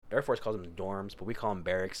Air Force calls them dorms, but we call them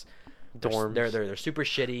barracks. Dorms. They're super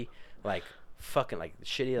shitty, like fucking like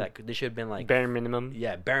shitty. Like they should have been like bare minimum.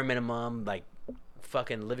 Yeah, bare minimum. Like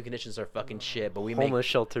fucking living conditions are fucking shit. But we homeless make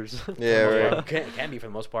shelters. Yeah, right. can be for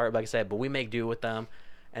the most part. Like I said, but we make do with them.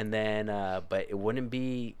 And then, but it wouldn't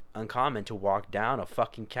be uncommon to walk down a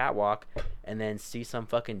fucking catwalk and then see some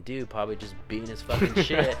fucking dude probably just beating his fucking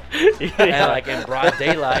shit, and like in broad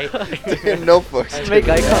daylight. Notebooks. Make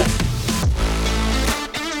eye contact.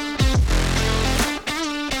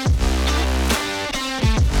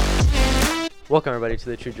 Welcome everybody to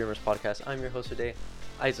the True Dreamers podcast. I'm your host today,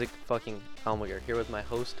 Isaac fucking Almaguer, here with my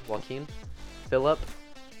host Joaquin, Philip.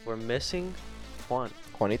 We're missing Juan.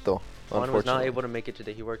 Juanito. Juan was not able to make it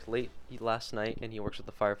today. He worked late last night and he works with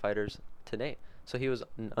the firefighters today, so he was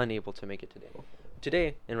unable to make it today.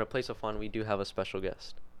 Today, in replace of Juan, we do have a special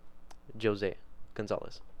guest, Jozáy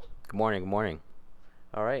Gonzalez. Good morning. Good morning.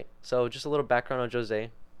 All right, so just a little background on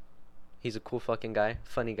Jozáy. He's a cool fucking guy,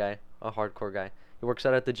 funny guy, a hardcore guy. He works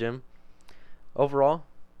out at the gym. Overall,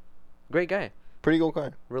 great guy. Pretty cool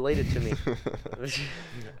guy. Related to me.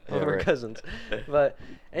 We're cousins. But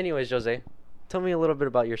anyways, Jozáy, tell me a little bit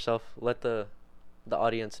about yourself. Let the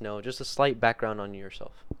audience know just a slight background on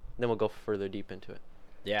yourself. Then we'll go further deep into it.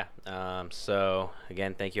 Yeah. So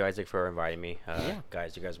again, thank you, Isaac, for inviting me.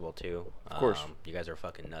 Guys, you guys will too. Of course. You guys are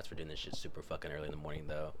fucking nuts for doing this shit super fucking early in the morning,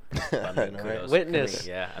 though. I mean, kudos. Witness.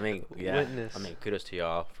 I mean, Witness. I mean, kudos to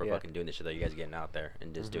y'all for fucking doing this shit, though. You guys getting out there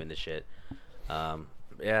and just doing this shit.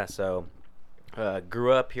 So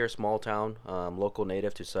grew up here, small town, local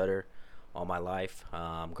native to Sutter all my life.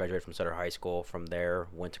 Graduated from Sutter High School. From there,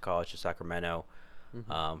 went to college to Sacramento.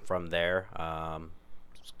 From there,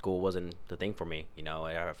 school wasn't the thing for me. You know,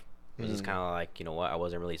 it was just kind of like, you know what, I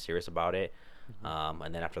wasn't really serious about it.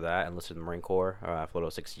 And then after that, enlisted in the Marine Corps for a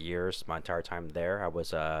little 6 years. My entire time there, I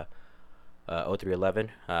was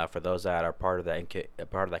 0311. For those that are part of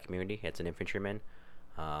that community, it's an infantryman.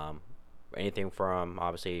 Anything from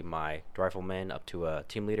obviously my rifleman up to a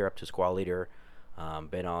team leader, up to squad leader.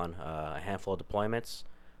 Been on a handful of deployments.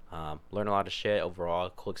 Learned a lot of shit overall.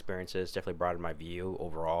 Cool experiences. Definitely broadened my view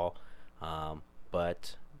overall.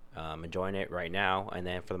 But enjoying it right now. And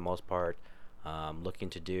then for the most part, looking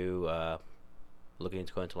to go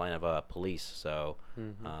into the line of police. So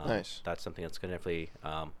nice. That's something that's gonna definitely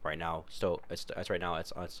right now. Still, it's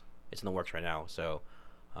in the works right now. So.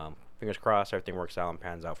 Fingers crossed, everything works out and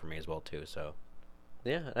pans out for me as well too. So,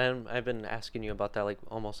 Yeah, and I've been asking you about that like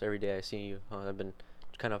almost every day I see you. I've been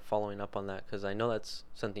kind of following up on that because I know that's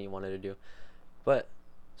something you wanted to do. But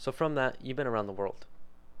so from that, you've been around the world.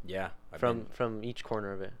 Yeah, From each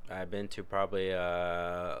corner of it. I've been to probably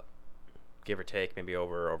give or take maybe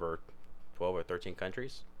over 12 or 13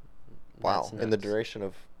 countries. Wow. That's In the nuts. duration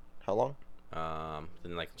of how long?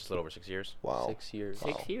 In like just a little over 6 years. Wow. 6 years.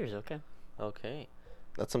 Wow. 6 years, okay. Okay.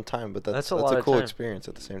 That's some time, but that's a lot a of cool time. experience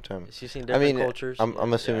at the same time. So you've seen I different mean, cultures.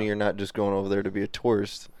 I'm assuming Yeah. you're not just going over there to be a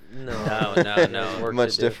tourist. No. No. Work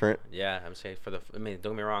Much to do. different. Yeah, I'm saying I mean,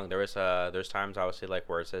 don't get me wrong. There's times obviously like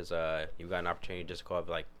where it says you've got an opportunity just to go up,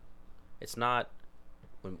 like, it's not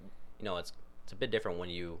when you know it's a bit different when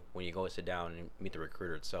you go and sit down and meet the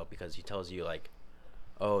recruiter itself, because he tells you like,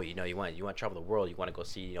 oh, you know, you want to travel the world, you want to go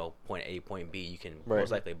see, you know, point A, point B, you can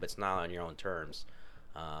most likely, but it's not on your own terms.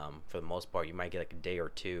 For the most part, you might get like a day or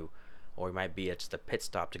two, or it might be just a pit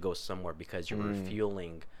stop to go somewhere because you're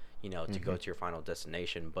refueling, you know, to go to your final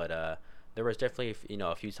destination. But there was definitely, you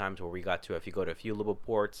know, a few times where we got to, if you go to a few little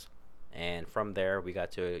ports, and from there we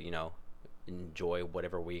got to, you know, enjoy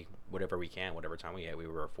whatever time we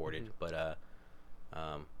were afforded. But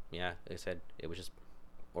yeah, like I said, it was just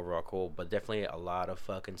overall cool. But definitely a lot of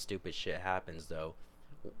fucking stupid shit happens though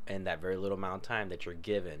in that very little amount of time that you're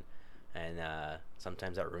given. And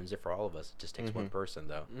sometimes that ruins it for all of us. It just takes one person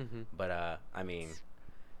though. But I mean,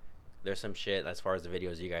 there's some shit as far as the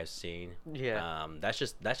videos you guys seen. Yeah. That's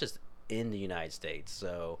just in the United States.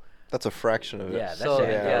 So That's a fraction of it. yeah, that's So,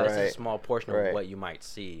 that's right. a small portion of what you might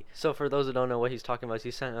see. So for those that don't know what he's talking about,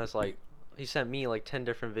 he sent me like 10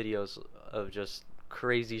 different videos of just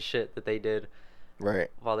crazy shit that they did Right.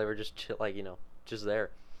 while they were just just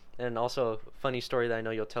there. And also, funny story that I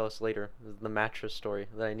know you'll tell us later, the mattress story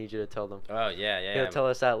that I need you to tell them. Oh yeah. You'll tell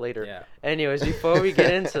us that later. Yeah. Anyways, before we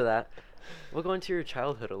get into that, we'll go into your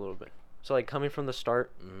childhood a little bit. So like coming from the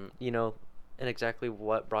start, you know, and exactly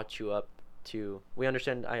what brought you up to. We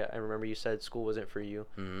understand. I remember you said school wasn't for you,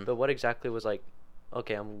 but what exactly was like?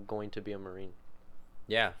 Okay, I'm going to be a Marine.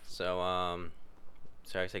 Yeah. So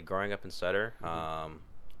I say growing up in Sutter,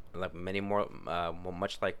 like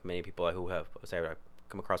much like many people who have I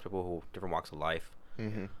come across people who different walks of life.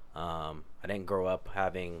 I didn't grow up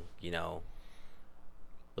having, you know,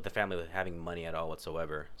 with the family with having money at all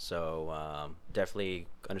whatsoever. So definitely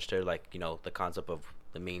understood like the concept of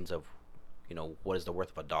the means of what is the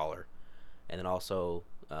worth of a dollar, and then also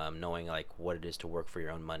knowing like what it is to work for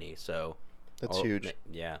your own money. So That's huge.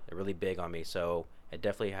 Yeah, really big on me. So it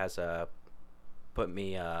definitely has put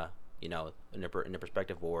me in a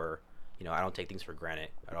perspective where I don't take things for granted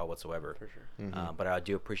at all whatsoever. For sure. But I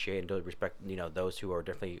do appreciate and do respect those who are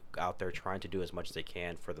definitely out there trying to do as much as they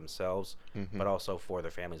can for themselves, but also for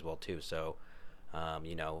their families well too. So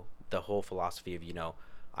the whole philosophy of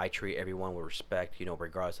I treat everyone with respect,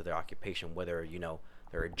 regardless of their occupation, whether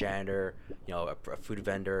they're a janitor, a food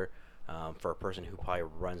vendor, for a person who probably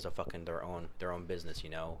runs their own business,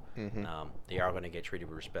 they are going to get treated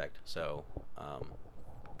with respect. So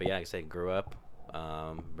but yeah, like I said, grew up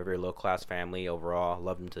very low class family overall.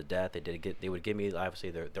 Loved them to death. They would give me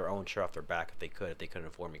obviously their own shirt off their back if they couldn't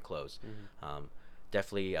afford me clothes.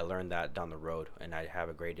 Definitely I learned that down the road, and I have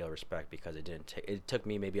a great deal of respect because it took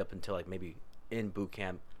me maybe up until like maybe in boot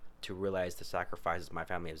camp to realize the sacrifices my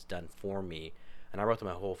family has done for me. And I wrote them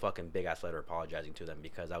a whole fucking big ass letter apologizing to them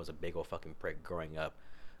because I was a big old fucking prick growing up.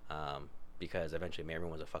 Because eventually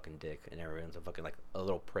everyone was a fucking dick and everyone's a fucking like a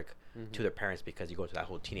little prick to their parents because you go through that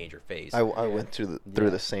whole teenager phase. I went through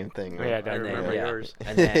the same thing. Yeah, I remember yours.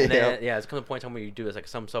 And then it's come to the point in time where you do this like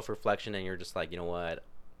some self reflection and you're just like, you know what,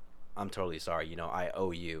 I'm totally sorry. I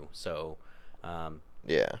owe you. So,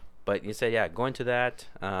 yeah. But you said, going to that.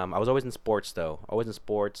 I was always in sports, though. Always in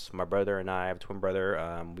sports. My brother and I have a twin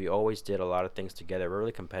brother. We always did a lot of things together. We're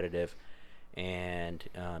really competitive. And,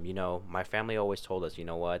 my family always told us, you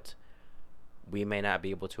know what? We may not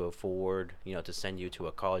be able to afford, to send you to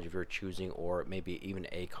a college if you're choosing, or maybe even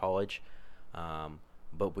a college.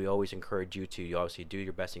 But we always encourage you to obviously do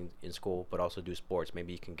your best in school, but also do sports.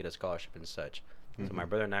 Maybe you can get a scholarship and such. So my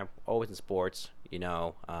brother and I are always in sports,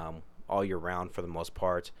 all year round for the most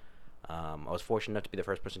part. I was fortunate enough to be the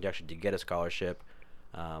first person to actually get a scholarship.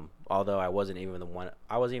 Although I wasn't even the one.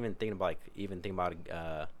 I wasn't even thinking about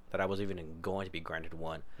that I was even going to be granted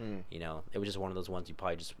one. It was just one of those ones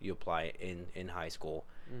you apply in high school,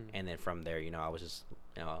 and then from there, I was just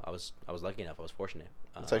I was lucky enough. I was fortunate.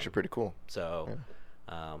 It's actually pretty cool. So,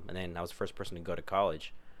 and then I was the first person to go to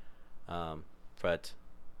college. But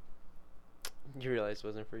you realized it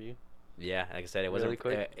wasn't for you. Yeah, like I said, it wasn't really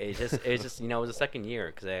quick. It just it was the second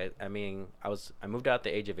year because I moved out at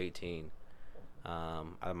the age of 18, out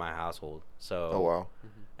of my household. So Oh wow.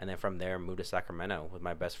 And then from there moved to Sacramento with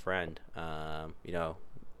my best friend.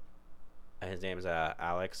 His name is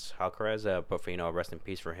Alex Halcarez, but for rest in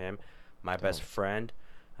peace for him. My best friend.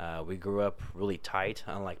 We grew up really tight,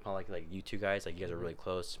 unlike you two guys. Like you guys are really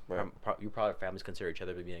close. Right. You probably families consider each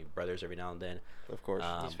other to be like brothers every now and then. Of course.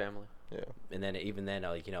 He's family. Yeah. And then even then,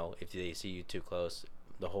 if they see you too close,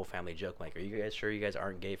 the whole family joke like, "Are you guys sure you guys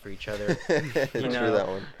aren't gay for each other?" True that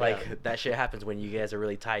one. That shit happens when you guys are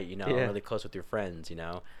really tight. Really close with your friends.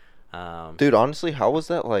 Dude, honestly, how was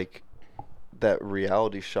that like? That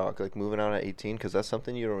reality shock, like moving out at 18, because that's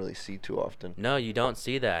something you don't really see too often. No, you don't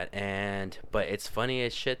see that, but it's funny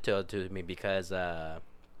as shit to me because the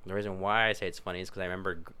reason why I say it's funny is because I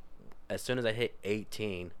remember as soon as I hit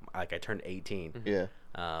 18, like I turned 18. Yeah.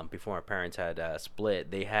 Before my parents had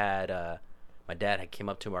split, they had my dad had came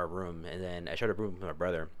up to our room, and then I shared a room with my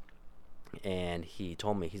brother, and he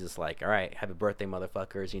told me, he's just like, "All right, happy birthday,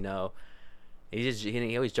 motherfuckers,"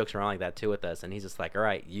 He always jokes around like that too with us, and he's just like, "All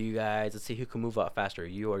right, you guys, let's see who can move out faster,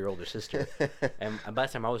 you or your older sister." And by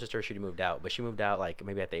the time my older sister, she moved out, but she moved out like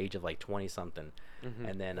maybe at the age of like 20 something,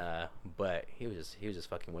 and then but he was just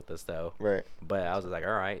fucking with us though. Right. But I was just like,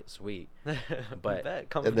 "All right, sweet," but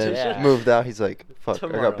and then moved out. He's like, "Fuck,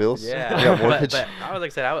 Tomorrow. I got bills. Yeah, I got mortgage." but I was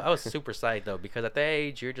like I said, I was super psyched though because at that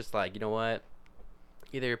age you're just like, you know what?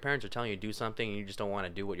 Either your parents are telling you to do something and you just don't want to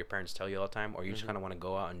do what your parents tell you all the time, or you just kind of want to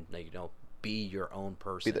go out and be your own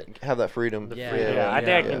person. Have that freedom. Yeah, I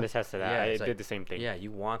think I can attest to that. Yeah, I it's did the same thing. Yeah, you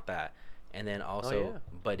want that, and then also,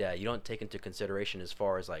 but you don't take into consideration as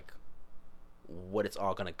far as like what it's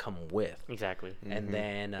all gonna come with. Exactly. And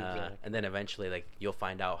then and then eventually like you'll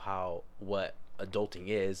find out what adulting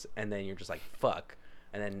is, and then you're just like fuck,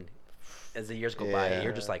 and then as the years go by,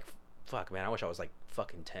 you're just like fuck, man. I wish I was like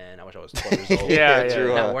fucking 10. I wish I was 12 years old.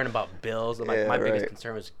 True. Not worrying about bills. Like my biggest right.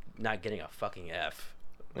 concern was not getting a fucking F.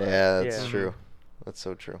 Yeah, that's true. That's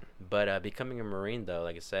so true. But becoming a Marine, though,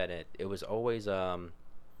 like I said, it was always I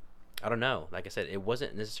don't know. Like I said, it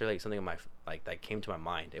wasn't necessarily something that came to my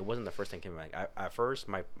mind. It wasn't the first thing that came to my mind. At first,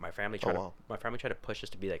 my family tried to push us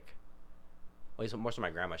to be like, at least most of my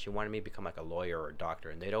grandma. She wanted me to become like a lawyer or a doctor,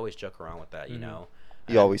 and they'd always joke around with that, you know.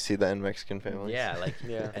 You always see that in Mexican families.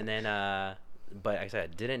 Yeah, and then but like I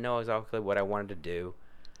said, I didn't know exactly what I wanted to do.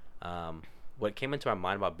 What came into my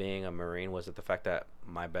mind about being a Marine was that the fact that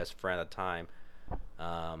my best friend at the time,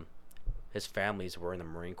 his families were in the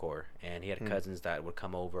Marine Corps, and he had cousins that would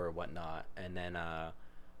come over or whatnot, and then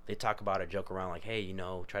they talk about it, joke around like, hey,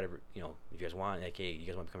 try to, if you guys want, like, hey, you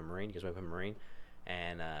guys want to become a Marine? You guys want to become a Marine?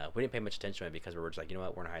 And we didn't pay much attention to it because we were just like, you know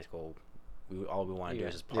what, we're in high school. All we want to do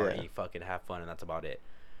is just party, fucking have fun, and that's about it.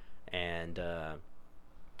 And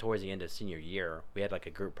towards the end of senior year, we had like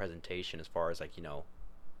a group presentation as far as like,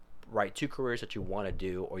 write 2 careers that you want to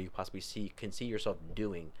do or you possibly can see yourself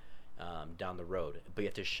doing down the road, but you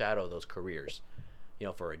have to shadow those careers,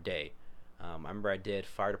 for a day. I remember I did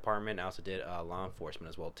fire department. I also did law enforcement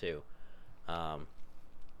as well too.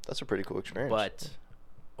 That's a pretty cool experience. But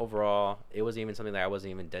overall, it wasn't even something that I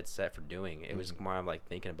wasn't even dead set for doing. It was more of like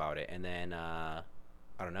thinking about it, and then I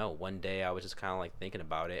don't know. One day I was just kind of like thinking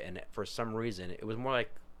about it, and for some reason, it was more like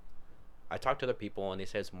I talked to other people, and they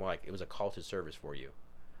said it's more like it was a call to service for you.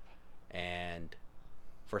 And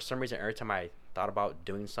for some reason, every time I thought about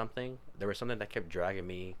doing something, there was something that kept dragging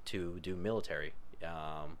me to do military.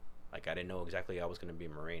 Like I didn't know exactly I was going to be a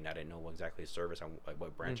Marine. I didn't know what exactly service,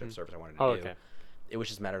 what branch of service I wanted to do. Okay. It was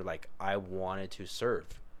just a matter of like I wanted to serve.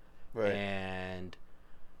 Right. And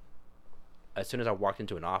as soon as I walked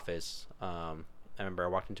into an office, I remember I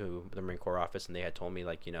walked into the Marine Corps office and they had told me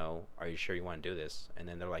like, are you sure you want to do this? And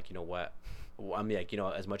then they're like, you know what? Well, I mean, like,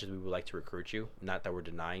 as much as we would like to recruit you, not that we're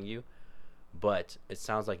denying you, but it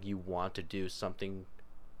sounds like you want to do something,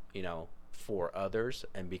 for others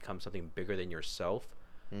and become something bigger than yourself.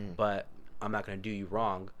 But I'm not going to do you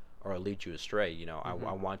wrong or lead you astray. I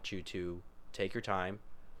want you to take your time,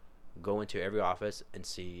 go into every office and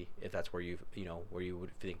see if that's where where you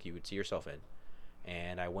would think you would see yourself in.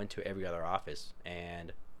 And I went to every other office,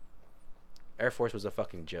 and Air Force was a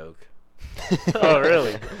fucking joke. Oh,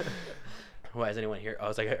 really? Why is anyone here? I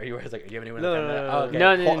was like, do you have anyone? No. Oh, okay.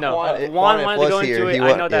 No. Juan wanted to go into it.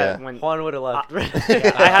 I know that when Juan would have left.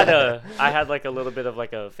 I had like a little bit of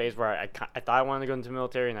like a phase where I thought I wanted to go into the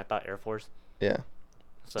military, and I thought Air Force. Yeah.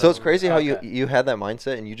 So it's crazy how you had that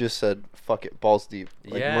mindset and you just said, "Fuck it, balls deep."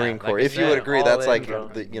 Like Marine Corps. If you would agree, that's like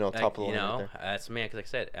the top of the line. That's me. Because like I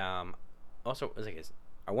said, also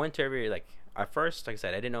I went to every at first, like I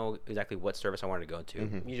said, I didn't know exactly what service I wanted to go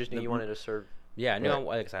to. You just knew you wanted to serve. Yeah, I knew.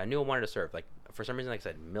 Like I said, I knew I wanted to serve. Like for some reason, like I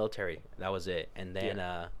said, military. That was it. And then,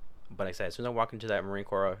 but like I said, as soon as I walked into that Marine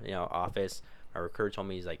Corps, office, my recruiter told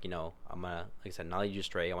me, he's like, I'm gonna, like I said, not lead you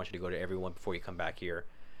astray. I want you to go to everyone before you come back here.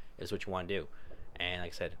 Is what you want to do. And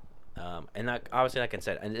like I said, obviously, like I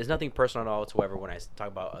said, and there's nothing personal at all whatsoever when I talk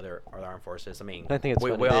about other armed forces. I mean, I think it's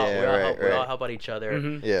we all help out each other.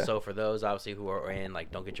 Mm-hmm. Yeah. So for those obviously who are in,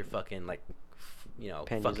 don't get your fucking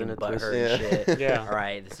Panties fucking in a butt twist. hurt and shit. Yeah. All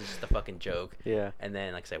right, this is just a fucking joke. Yeah. And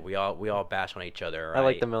then, like I said, we all bash on each other. Right? I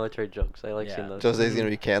like the military jokes. I like seeing those. Jose's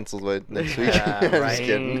gonna be canceled by next week. Yeah, I'm right. just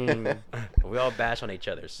kidding. We all bash on each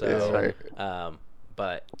other. So, right.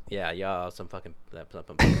 But yeah, y'all some fucking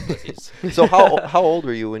pussies. So how old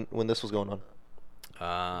were you when this was going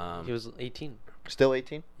on? He was 18. Still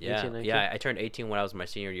 18? Yeah, 18, yeah. I turned 18 when I was my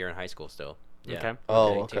senior year in high school. Still. Yeah. Okay.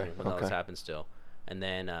 Oh, okay. When all this happened, still, and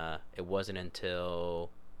then it wasn't until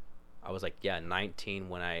I was 19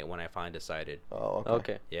 when I finally decided. Oh,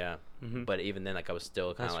 okay. Yeah. Mm-hmm. But even then, I was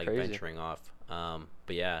still kind of venturing off.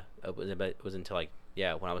 But yeah, it was until when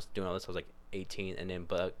I was doing all this, I was 18, and then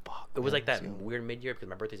it was that weird mid-year because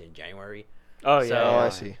my birthday's in January. Oh yeah. Oh, I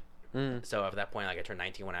see. So at that point, I turned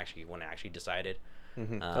 19 when I actually decided.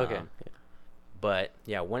 Mm-hmm. Okay. But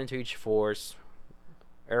yeah, went into each force.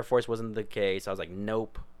 Air Force wasn't the case. I was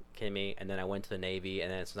nope. Kidding me? And then I went to the Navy,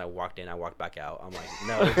 and then since I walked in, I walked back out. I'm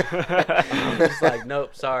no. I'm just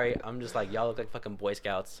nope, sorry. I'm just y'all look like fucking Boy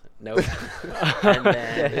Scouts. Nope. And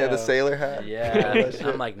then the sailor hat. Yeah.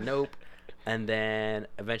 I'm nope. And then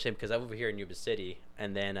eventually, because I'm over here in Yuba City,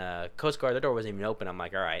 and then Coast Guard, the door wasn't even open. I'm all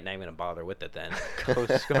right, not even gonna bother with it then.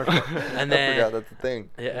 Coast Guard. And then I forgot that's the thing.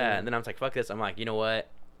 Yeah, and then I was fuck this. I'm you know what?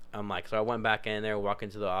 So I went back in there, walked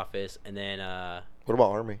into the office, and then what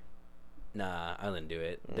about Army? Nah, I didn't do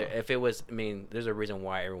it. If it was, there's a reason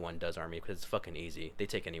why everyone does Army because it's fucking easy. They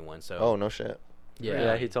take anyone. So. Oh no shit.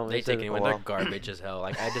 Yeah, he told me. They take anyone. They're garbage as hell.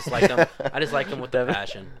 I just like them. I just like them with the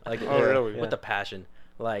passion. Really? With the passion.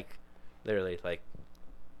 Literally,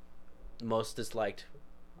 most disliked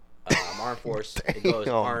armed force. It goes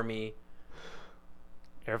Army,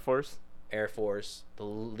 Air Force. The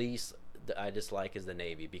least I dislike is the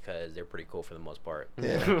Navy because they're pretty cool for the most part.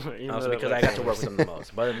 Yeah. Also because I got to work with them the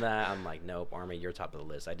most. But other than that, I'm nope, Army, you're top of the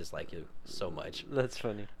list. I dislike you so much. That's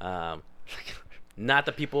funny. Not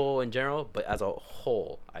the people in general, but as a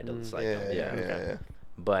whole, I dislike them. Yeah. Yeah.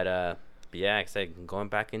 But But yeah, like I said, going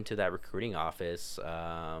back into that recruiting office,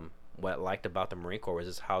 what I liked about the Marine Corps was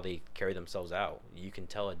just how they carry themselves out. You can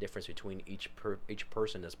tell a difference between each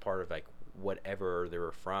person as part of like whatever they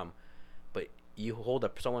were from. But you hold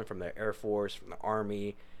up someone from the Air Force, from the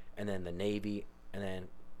Army, and then the Navy, and then,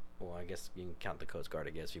 well, I guess you can count the Coast Guard,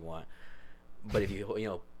 I guess, if you want. But if you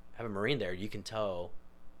have a Marine there, you can tell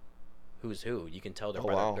who's who. You can tell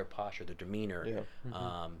their posture, their demeanor,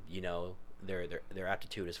 their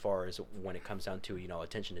aptitude as far as when it comes down to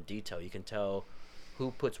attention to detail. You can tell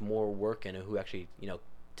who puts more work in and who actually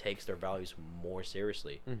takes their values more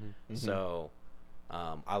seriously. So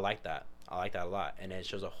I like that. I like that a lot, and it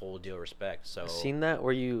shows a whole deal of respect. So seen that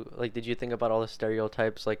where you did you think about all the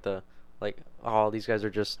stereotypes these guys are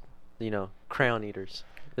just crayon eaters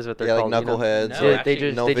is what they're called, like knuckleheads.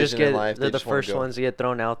 No, they just get they're the first ones to get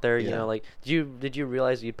thrown out there. Yeah. Did you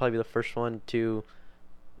realize you'd probably be the first one to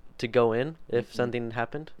go in if something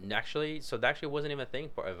happened? Actually, so that actually wasn't even a thing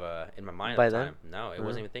in my mind By at the then? time. No, it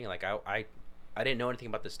wasn't even a thing. Like I didn't know anything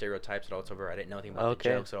about the stereotypes at all whatsoever. I didn't know anything about the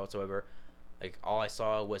jokes at all whatsoever. Like all I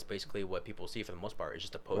saw was basically what people see for the most part. It's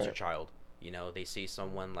just a poster child. They see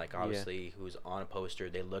someone like obviously who's on a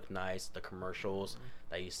poster. They look nice. The commercials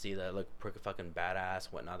that you see that look pretty fucking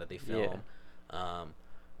badass, whatnot that they film.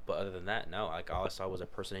 But other than that, no. Like all I saw was a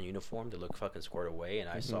person in uniform that looked fucking squared away, and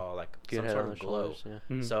I saw like some sort of glow.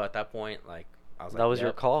 So at that point, like I was like, that was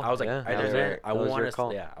your call. I was like, I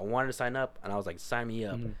wanted to sign up, and I was like, sign me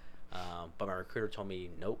up. But my recruiter told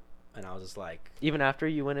me nope. And I was just like, even after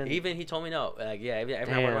you went in, even he told me no. Like every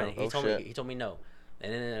time I went in, he told me no.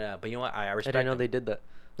 And then but you know what? I respect. I didn't know him. they did that.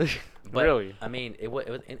 But, really? I mean, it was.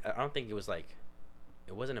 I don't think it was like,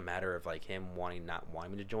 it wasn't a matter of like him not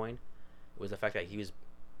wanting me to join. It was the fact that he was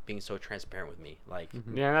being so transparent with me. Like,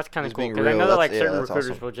 yeah, that's kind of cool. being Because I know real. that certain That's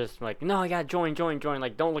recruiters awesome. will just like, no, yeah, join.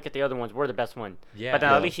 Like, don't look at the other ones. We're the best one. Yeah. But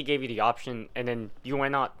then at least he gave you the option, and then you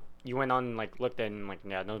went on and like looked at it and like,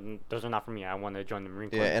 yeah, those are not for me. I want to join the Marine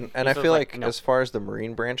Corps. Yeah, and I feel like as far as the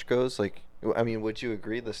Marine branch goes, like, I mean, would you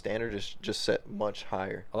agree the standard is just set much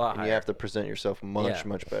higher? A lot and higher. You have to present yourself much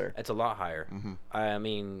better. It's a lot higher. I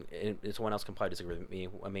mean, someone else can probably disagree with me.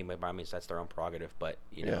 I mean, by means that's their own prerogative. But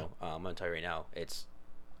I'm gonna tell you right now, it's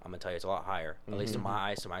a lot higher. At least in my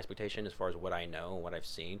eyes, to my expectation, as far as what I know and what I've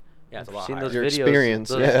seen. Yeah, it's a lot seen higher. those Your videos, experience,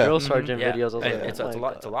 those yeah. drill sergeant videos. I was like, It's oh a my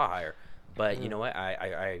lot. It's a God. lot higher. But you know what?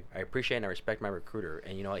 I appreciate and I respect my recruiter.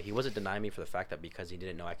 And you know what? He wasn't denying me for the fact that because he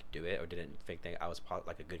didn't know I could do it or didn't think that I was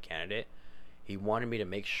like a good candidate. He wanted me to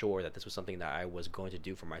make sure that this was something that I was going to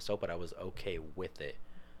do for myself, but I was okay with it.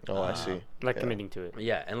 Oh, I see. like committing to it.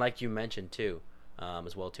 Yeah, and like you mentioned too,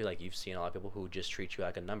 as well too. Like you've seen a lot of people who just treat you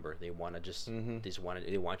like a number. They want to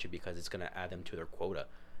they want you because it's gonna add them to their quota,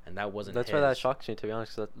 and that wasn't. That's why that shocks me, to be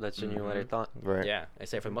honest. 'Cause that's genuinely what I thought. Right. Yeah, I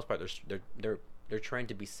say for the most part, they're trained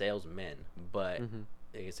to be salesmen, but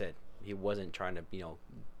like I said, he wasn't trying to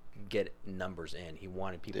get numbers in. He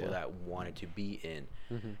wanted people that wanted to be in,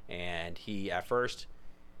 and he at first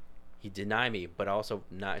he denied me, but also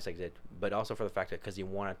not as I said, but also for the fact that because he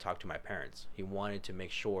wanted to talk to my parents, he wanted to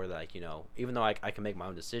make sure that even though I can make my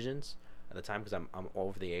own decisions at the time because I'm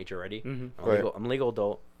over the age already, I'm a legal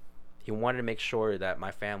adult. He wanted to make sure that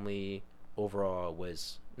my family overall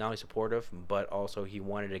was not only supportive, but also he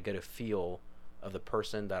wanted to get a feel of the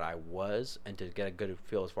person that I was and to get a good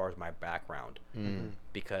feel as far as my background.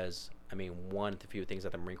 Because I mean, one of the few things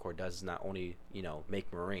that the Marine Corps does is not only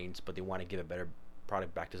make Marines, but they want to give a better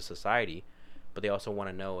product back to society, but they also want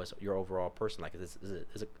to know as your overall person. Like,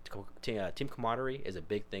 team camaraderie is a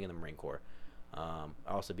big thing in the Marine Corps.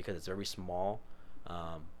 Also because it's very small.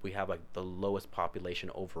 We have like the lowest population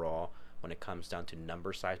overall when it comes down to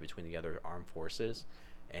number size between the other armed forces.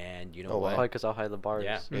 And you know what? Probably because how high the bar is.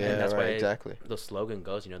 Yeah, and that's right, why exactly. The slogan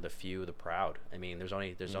goes, the few, the proud. I mean, there's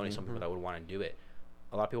only some people that would want to do it.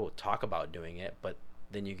 A lot of people talk about doing it, but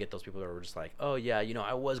then you get those people that are just like, oh yeah,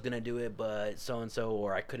 I was gonna do it, but so and so,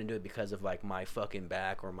 or I couldn't do it because of like my fucking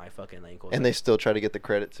back or my fucking ankles. And they still try to get the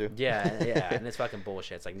credit too. Yeah, and it's fucking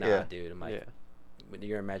bullshit. It's like, nah, dude. I'm like,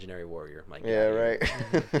 you're an imaginary warrior. I'm like, yeah,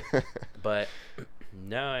 right. But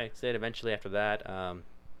no, I said eventually after that,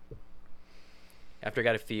 after I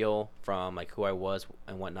got a feel from like who I was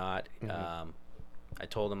and whatnot, I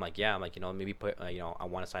told him like, yeah, I'm like, maybe put, I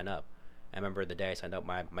want to sign up. I remember the day I signed up,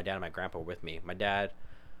 my dad and my grandpa were with me. My dad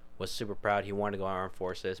was super proud. He wanted to go on armed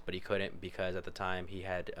forces, but he couldn't because at the time he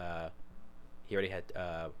already had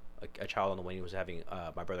a child on the way. He was having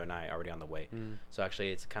my brother and I already on the way. So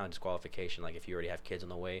actually, it's kind of disqualification. Like if you already have kids on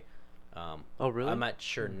the way. Oh really? I'm not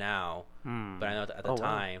sure now, but I know at the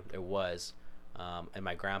time it was. And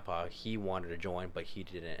my grandpa, he wanted to join, but he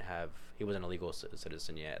wasn't a legal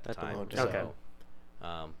citizen yet at the time. moment, So, okay.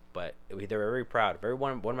 But they were very proud.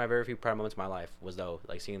 One of my very few proud moments in my life was though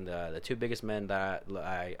like seeing the two biggest men that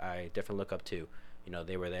I definitely look up to. You know,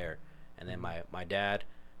 they were there, and then my dad,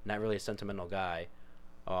 not really a sentimental guy,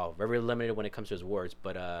 very limited when it comes to his words,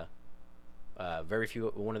 but one of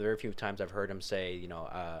the very few times I've heard him say, you know,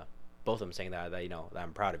 both of them saying that you know that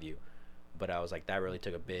I'm proud of you. But I was like, that really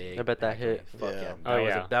took a big. I bet that hit. Fuck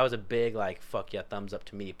yeah. That was a big like fuck yeah, thumbs up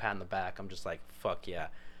to me, pat on the back. I'm just like fuck yeah.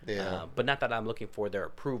 Yeah. But not that I'm looking for their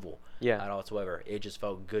approval. Yeah. At all whatsoever. It just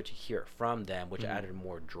felt good to hear it from them, which added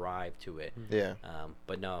more drive to it. Yeah.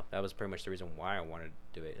 But no, that was pretty much the reason why I wanted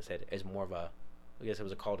to do it. It said it's more of a, I guess it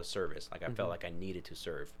was a call to service. Like I felt like I needed to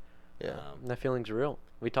serve. Yeah. That feeling's real.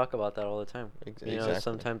 We talk about that all the time. Exactly. You know,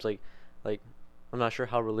 sometimes like I'm not sure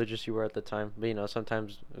how religious you were at the time, but you know,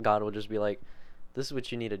 sometimes God will just be like, this is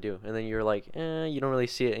what you need to do, and then you're like, you don't really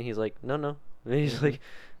see it, and he's like, no, and he's like,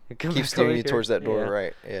 keep steering you towards that door.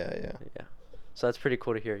 Right. Yeah. So that's pretty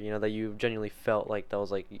cool to hear, you know, that you genuinely felt like that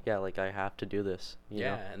was like, yeah, like I have to do this, you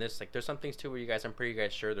know? And there's some things too where I'm pretty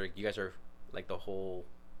sure that you guys are like the whole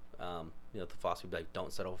you know, the philosophy like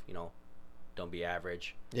don't settle, you know, don't be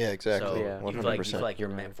average. Yeah, exactly. So 100%. You feel like you're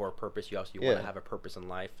meant for a purpose. You want to have a purpose in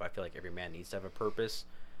life. I feel like every man needs to have a purpose,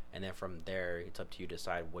 and then from there it's up to you to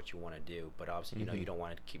decide what you want to do. But obviously, you know, you don't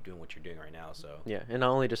want to keep doing what you're doing right now. So and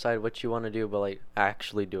not only decide what you want to do, but like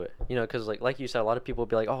actually do it. You know, because like you said, a lot of people will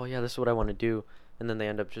be like, oh yeah, this is what I want to do, and then they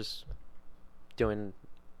end up just doing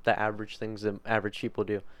the average things that average people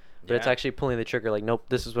do. But it's actually pulling the trigger, like, nope,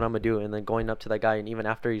 this is what I'm going to do. And then going up to that guy, and even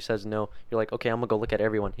after he says no, you're like, okay, I'm going to go look at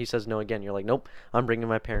everyone. He says no again. You're like, nope, I'm bringing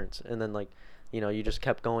my parents. And then, like, you know, you just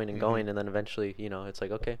kept going and going. And then eventually, you know, it's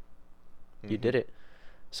like, okay, you did it.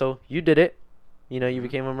 So you did it. You know, you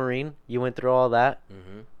became a Marine. You went through all that.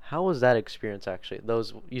 How was that experience, actually?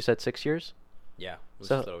 Those, you said 6 years? Yeah, it was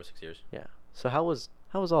just over 6 years. Yeah. So how was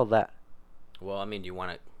all that? Well, I mean,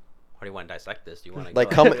 how do you want to dissect this? Do you want to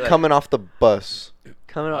like coming off the bus?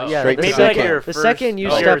 Coming off, straight to the second you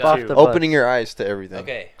step off the bus. Opening your eyes to everything.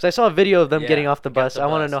 Okay. Because I saw a video of them getting off the bus. I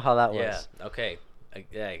want to know how that was. Yeah. Okay.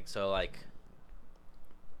 So like,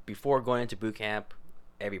 before going into boot camp,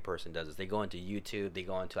 every person does this. They go into YouTube. They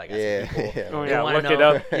go into like people. Look it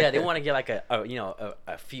up. They want to get like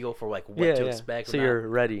a feel for like what to expect. So you're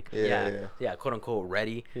ready. Yeah, quote unquote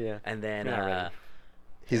ready. Yeah. And then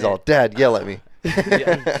he's all, Dad, yell at me.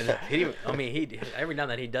 Every now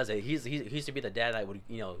and then he does it. He used to be the dad that would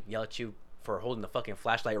yell at you for holding the fucking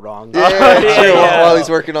flashlight wrong. While he's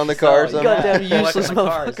working on the cars. Goddamn useless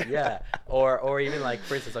motherfucker. Yeah. Or even like,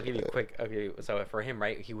 for instance, I'll give you a quick. Okay, so for him,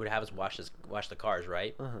 right, he would have us wash the cars,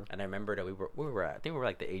 right? And I remember that we were I think we were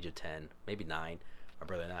like the age of 10, maybe 9, my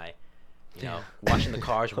brother and I. You know, washing the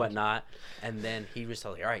cars, whatnot, and then he was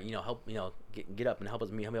like, all right, help, get up and help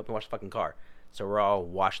me up and wash the fucking car. So we're all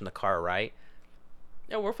washing the car, right?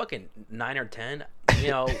 We're fucking 9 or 10.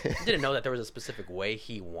 Didn't know that there was a specific way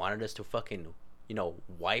he wanted us to fucking,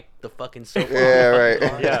 wipe the fucking soap. Right.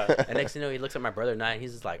 Car. Yeah. And next thing you know, he looks at my brother and I, and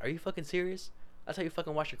he's just like, "Are you fucking serious? That's how you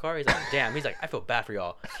fucking wash your car?" He's like, "Damn." He's like, "I feel bad for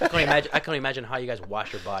y'all. I can't imagine how you guys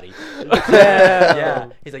wash your body." Yeah.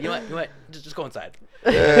 He's like, "You know what? Just go inside."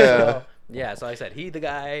 Yeah. So like I said, he the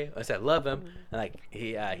guy. I said, love him, and like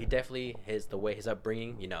he definitely his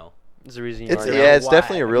upbringing, It's the reason. It's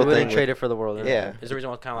definitely a real thing. Wouldn't trade it for the world. Yeah. It's the reason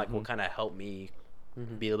why kind of like will kind of help me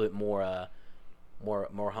be a little bit more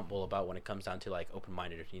humble about when it comes down to like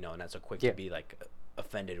open-minded, and not so quick to be like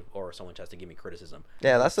offended or someone tries to give me criticism.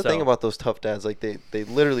 Yeah, that's the thing about those tough dads. Like they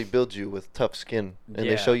literally build you with tough skin, and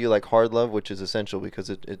they show you like hard love, which is essential because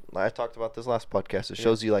it I talked about this last podcast. It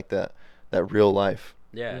shows you like that real life.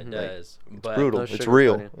 Yeah, it does. It's brutal. It's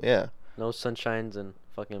real. Funny. Yeah. No sunshines and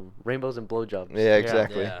fucking rainbows and blowjobs. Yeah,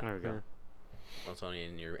 exactly. Yeah. There we go. Well, it's only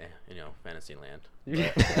in your fantasy land.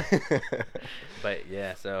 But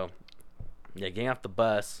yeah, so getting off the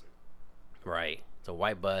bus, right? It's a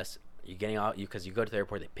white bus. You're getting out because you go to the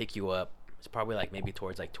airport. They pick you up. It's probably like maybe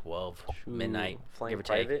towards like 12 midnight, flying give or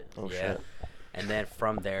take. Private? Oh shit. And then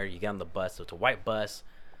from there you get on the bus. So it's a white bus.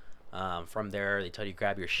 From there they tell you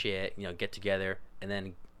grab your shit, get together, and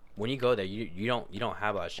then when you go there you don't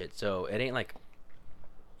have a lot of shit. So it ain't like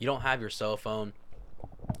you don't have your cell phone.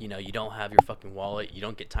 You don't have your fucking wallet. You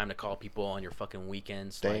don't get time to call people on your fucking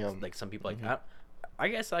weekends. Damn. Like some people I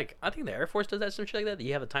guess like I think the Air Force does that, some shit like that.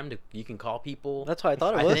 You have a time you can call people. That's what I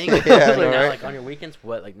thought it was. I think like on your weekends,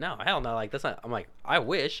 but like no, hell no, like that's not. I'm like I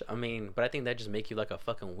wish. I mean, but I think that just make you like a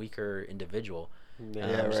fucking weaker individual.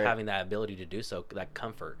 Just having that ability to do so, that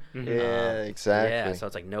comfort. Yeah, exactly. Yeah, so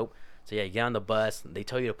it's like nope. So yeah, you get on the bus. They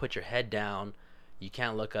tell you to put your head down. You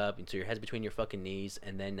can't look up, and so your head's between your fucking knees,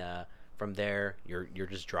 and then from there you're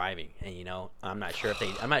just driving. And I'm not sure if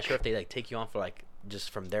they like take you on for like just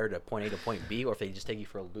from there to point A to point B, or if they just take you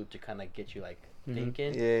for a loop to kind of get you like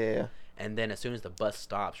thinking. Yeah. And then as soon as the bus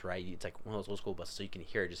stops, right, it's like one of those old school buses, so you can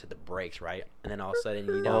hear it just hit the brakes, right? And then all of a sudden,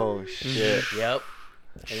 you know. Oh shit. Yep.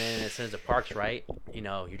 And then as soon as it parks, right, you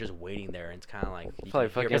know, you're just waiting there, and it's kind of like you Probably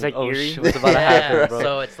can hear fucking. It's like Oh eerie. shit, what's about to happen, bro?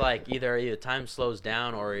 So it's like either time slows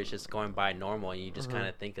down or it's just going by normal, and you just kind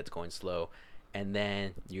of think it's going slow. And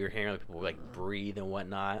then you're hearing people like breathe and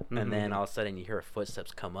whatnot, and then all of a sudden you hear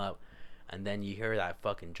footsteps come up, and then you hear that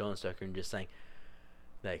fucking Jones Tucker and just saying,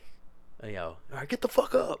 like, you know, all right, get the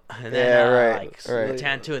fuck up, and then like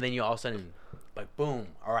tan too, and then you all of a sudden like boom,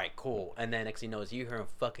 all right, cool, and then next thing you know is you hear him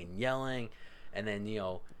fucking yelling, and then you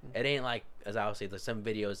know it ain't like as I would say, there's some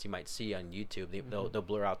videos you might see on YouTube, they'll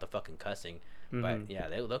blur out the fucking cussing. But yeah,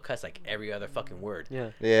 they'll cuss like every other fucking word.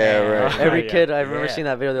 Yeah, And- right. Every Yeah. kid I remember seeing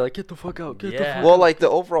that video, they're like, "Get the fuck out! Get the fuck Well, out!" like the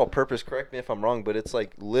overall purpose, correct me if I'm wrong, but it's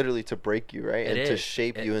like literally to break you, right? It And to is.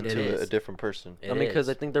 shape It- you it into is. a different person. It I mean, because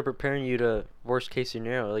I is. think they're preparing you to worst case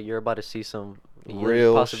scenario. Like you're about to see some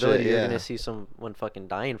Real possibility. shit, You're yeah. gonna see someone fucking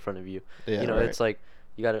die in front of you. Yeah, you know, right. it's like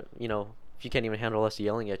you gotta, you know, if you can't even handle us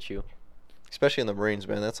yelling at you. Especially in the Marines,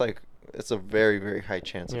 man. That's like it's a very, very high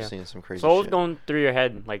chance of Yeah. seeing some crazy So what was shit. going through your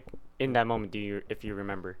head, like, in that moment, if you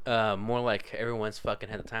remember? More like everyone's fucking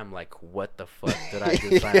head of time, like, what the fuck did I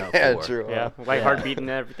just sign up Yeah, for? true. Yeah, like Yeah. heart beating and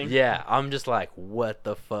everything? Yeah, I'm just like, what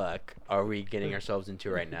the fuck are we getting ourselves into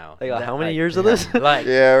right now? Like, how many like, years of this? Like,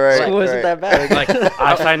 Yeah, right. School isn't that bad. Like,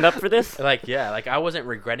 I signed up for this? like, yeah, like I wasn't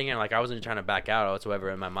regretting it. Like I wasn't trying to back out whatsoever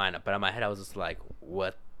in my mind, but in my head I was just like,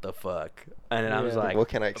 what the fuck? And then I was Yeah. like, What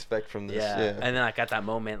can I expect from this? yeah. Yeah. And then like at that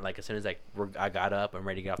moment, like as soon as like I got up, I'm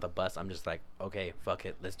ready to get off the bus. I'm just like, okay, fuck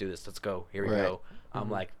it, let's do this, let's go. Here we Right. go. I'm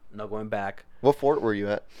like, no going back. What fort were you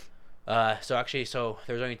at? So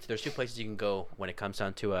there's two places you can go when it comes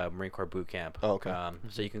down to Marine Corps boot camp. Oh, okay.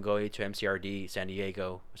 So you can go to MCRD San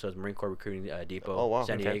Diego, so it's Marine Corps Recruiting Depot, Oh, wow,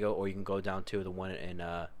 San okay. Diego, or you can go down to the one in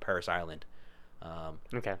Paris Island.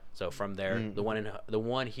 Okay. So from there, the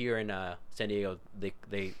one here in San Diego,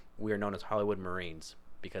 we are known as Hollywood Marines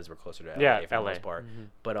because we're closer to LA Yeah, for the LA. most part.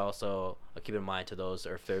 But also keep in mind to those,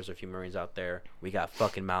 or if there's a few Marines out there, we got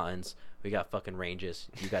fucking mountains, we got fucking ranges.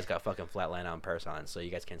 You guys got fucking flatland out in Paris Island, so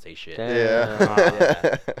you guys can't say shit. Damn.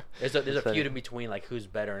 Yeah. There's a That's funny. feud in between like who's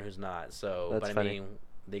better and who's not. So, That's but I funny. mean,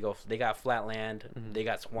 they got flatland, they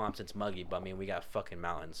got swamps, it's muggy, but I mean we got fucking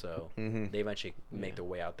mountains. So they eventually make their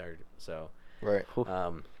way out there. So. Right.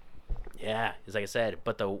 Yeah, it's like I said,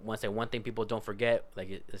 but the one thing people don't forget,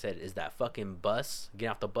 like I said, is that fucking bus,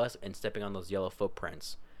 getting off the bus and stepping on those yellow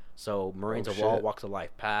footprints. So Marines Oh, of all shit. walks of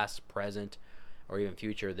life, past, present, or even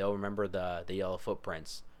future, they'll remember the yellow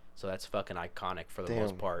footprints. So that's fucking iconic for the Damn.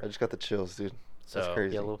 most part. I just got the chills, dude. That's So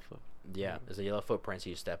crazy. Yellow foot. yeah, there's a yellow footprints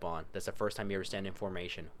you step on. That's the first time you ever stand in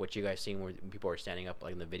formation. What you guys seen where people are standing up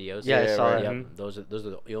like in the videos? Yeah, I Yeah, saw right. that. Yep, those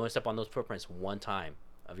are you only step on those footprints one time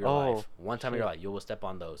of your Oh, life. One time of your shit. life, you will step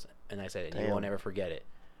on those, and like I said, you Damn. will never forget it.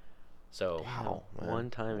 So Wow, man. One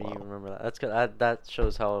time and you Wow. remember that. That's good. That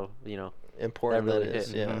shows how, you know, Important that that really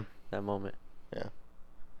is. hit. Yeah. that moment. Yeah.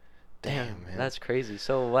 Damn, man. that's crazy.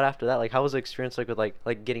 So what after that? Like, how was the experience like with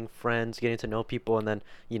like getting friends, getting to know people, and then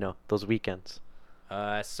those weekends?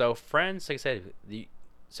 So friends, like I said,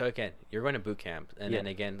 so again, you're going to boot camp, and Yeah. then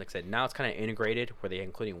again, like I said, now it's kind of integrated where they're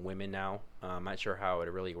including women now. I'm not sure how it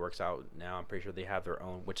really works out now. I'm pretty sure they have their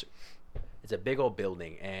own, which it's a big old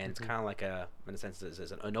building, and it's kind of like in a sense,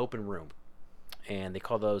 it's an open room, and they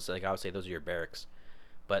call those, like I would say, those are your barracks,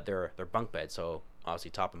 but they're bunk beds, so obviously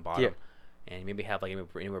top and bottom. Yeah. And maybe have like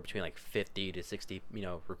anywhere between like 50 to 60,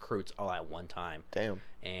 recruits all at one time. Damn.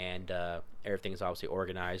 And everything's obviously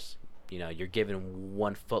organized. You're given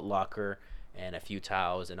one foot locker and a few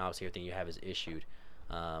towels, and obviously everything you have is issued.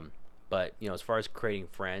 But as far as creating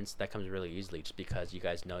friends, that comes really easily, just because you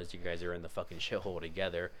guys know you guys are in the fucking shithole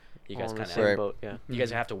together. You guys All in the kind same of Right. boat, yeah. you guys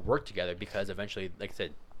have to work together, because eventually, like I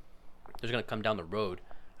said, there's gonna come down the road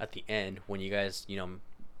at the end when you guys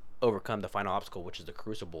overcome the final obstacle, which is the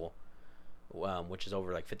crucible. Which is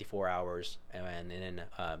over like 54 hours and then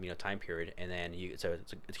time period, and then it's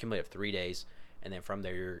accumulated 3 days, and then from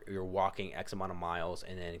there you're walking X amount of miles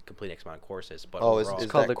and then completing X amount of courses. But Oh, is overall,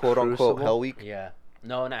 called that the quote unquote Crucible? Hell Week? yeah,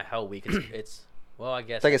 no, not Hell Week. It's well, I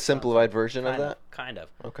guess It's like a that sounds simplified version of kind that? Kind of.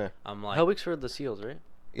 Okay. I'm like, Hell Week's for the SEALs, right?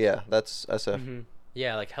 Yeah, that's SF.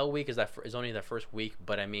 yeah, like Hell Week is only the first week,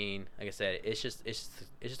 but I mean, like I said, it's just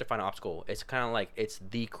a final obstacle. It's kind of like it's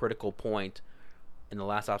the critical point, and the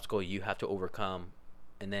last obstacle you have to overcome,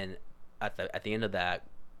 and then at the end of that,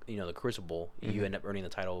 the crucible, you end up earning the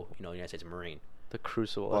title, United States Marine. The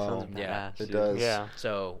Crucible. Wow. That sounds Yeah. badass, It dude. does. Yeah.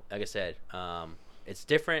 So, like I said, it's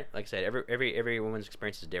different. Like I said, every woman's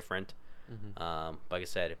experience is different. Like I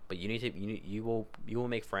said, but you will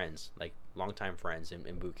make friends, like longtime friends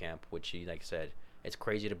in boot camp, which you, like I said, it's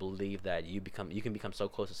crazy to believe that you can become so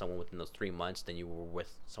close to someone within those 3 months than you were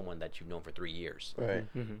with someone that you've known for 3 years. Right.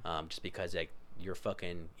 Just because like you're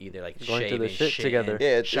fucking either like Going through the shaving, shit together.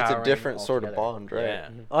 Yeah, it's a showering, different all sort of together. bond, right? Yeah.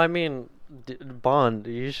 Oh, I mean, bond.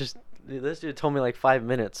 You just this dude told me like 5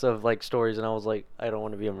 minutes of like stories, and I was like, I don't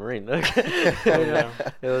want to be a Marine. It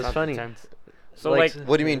was That's funny. intense. So like,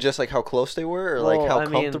 What do you mean, just like how close they were, or like Well, how I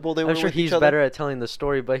mean, comfortable they were I'm sure with he's each other? better at telling the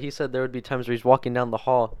story, but he said there would be times where he's walking down the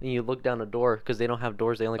hall and you look down a door because they don't have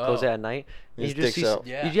doors; they only close it Oh. at night. And His you just dick's see, out.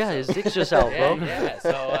 Yeah, his so- dick's just out, bro. Yeah. So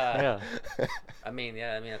Yeah.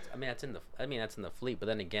 that's in the fleet. But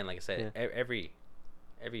then again, like I said, Yeah. every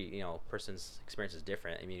person's experience is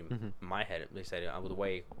different. I mean, Mhm. in my head, like I said, the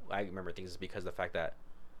way I remember things is because of the fact that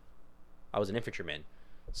I was an infantryman,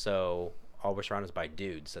 so all we're surrounded by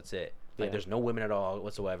dudes. That's it. Like Yeah. there's no women at all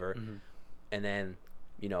whatsoever. Mhm. And then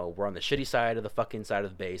we're on the shitty side of the fucking side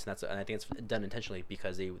of the base, and I think it's done intentionally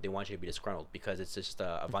because they want you to be disgruntled, because it's just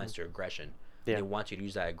a violence to aggression. Yeah. They want you to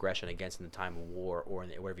use that aggression against in the time of war or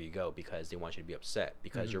wherever you go, because they want you to be upset,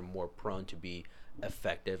 because you're more prone to be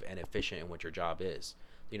effective and efficient in what your job is.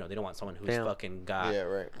 They don't want someone who's Damn. fucking got Yeah,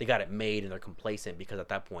 right. they got it made and they're complacent, because at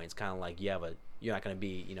that point it's kind of like you're not going to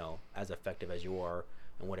be as effective as you are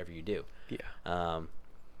in whatever you do. Yeah.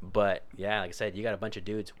 But yeah, like I said, you got a bunch of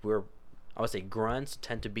dudes. I would say grunts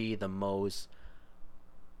tend to be the most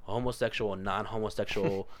homosexual,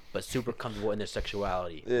 non-homosexual, but super comfortable in their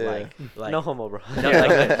sexuality. Yeah. Like No homo, bro. no,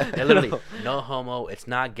 like, literally, no homo. It's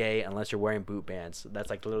not gay unless you're wearing boot bands. That's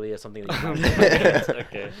like literally something that you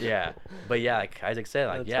okay. yeah, but yeah, like Isaac said,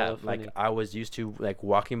 like That's yeah, hella like funny. I was used to like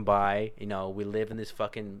walking by. We live in this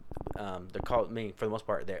fucking they're called, I mean, for the most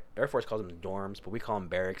part, the Air Force calls them dorms, but we call them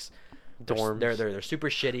barracks. Dorms. They're super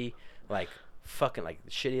shitty, like fucking like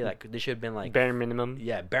shitty. Like they should have been like Bare minimum.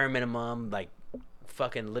 yeah, bare minimum. Like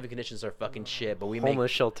fucking living conditions are fucking shit. But we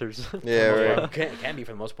Homeless make shelters. Yeah, right. can be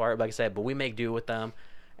for the most part. Like I said, but we make do with them.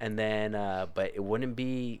 And then, but it wouldn't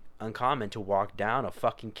be uncommon to walk down a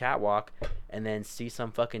fucking catwalk and then see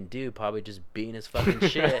some fucking dude probably just beating his fucking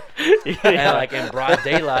shit, and like in broad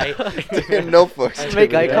daylight. No fucks. Make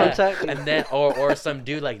given. eye Yeah. contact. And then, or some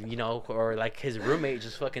dude like or like his roommate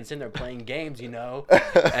just fucking sitting there playing games,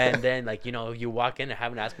 and then like you walk in and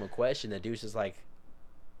haven't asked him a question, the dude's just like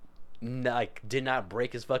did not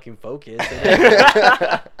break his fucking focus.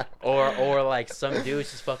 Or like some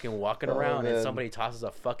dude's just fucking walking Oh, around and man. somebody tosses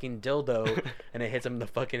a fucking dildo and it hits him in the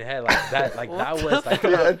fucking head like that. Like What that the was like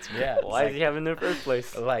fuck? Yeah, it's- yeah. it's Why like, is he having it in the first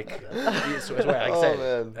place? like I swear, like I Oh, said,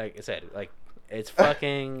 man. like I said, like it's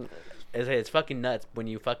fucking it's fucking nuts when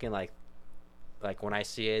you fucking like when I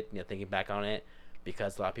see it, thinking back on it,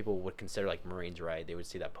 because a lot of people would consider like Marines, right? They would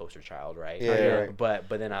see that poster child, right? Yeah, yeah. right. But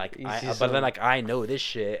then You see but some- then like I know this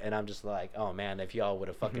shit, and I'm just like, oh man, if y'all would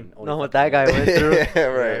have fucking only Know what fucking that guy went through. Yeah,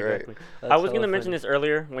 right. That's I was gonna hella mention funny. this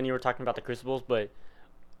earlier when you were talking about the crucibles, but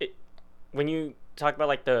when you talk about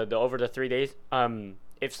like the over the 3 days,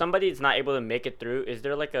 if somebody is not able to make it through, is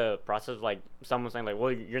there like a process of, like someone saying like,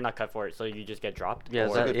 well, you're not cut for it, so you just get dropped? Yeah,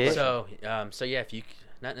 is Or- that it? So yeah, if you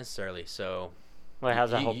not necessarily so. Like,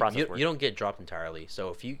 how's that you- whole you- process you, work? you don't get dropped entirely. So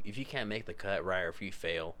if you can't make the cut, right, or if you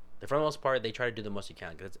fail, for the most part they try to do the most you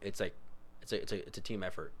can, because it's a team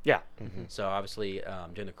effort. Yeah. So obviously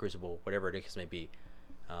during the crucible, whatever it is may be,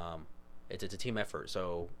 it's a team effort.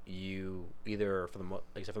 So you either for the like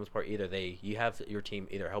I said, for the most part, either you have your team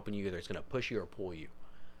either helping you, either it's gonna push you or pull you.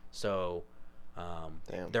 So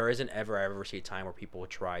Damn. there isn't I ever see a time where people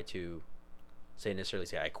try to necessarily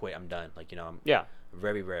say I quit, I'm done. Like I'm Yeah.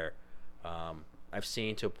 very rare. I've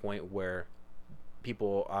seen to a point where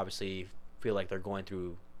people obviously feel like they're going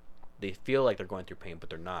through pain, but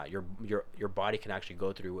they're not. Your body can actually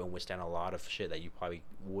go through and withstand a lot of shit that you probably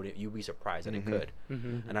wouldn't. You'd be surprised that it could.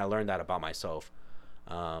 And I learned that about myself,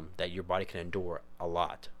 that your body can endure a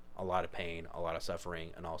lot of pain, a lot of suffering,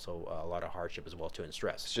 and also a lot of hardship as well too, and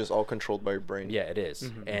stress. It's just all controlled by your brain. Yeah, it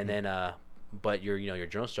is. And then but your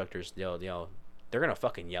drill instructors, they're gonna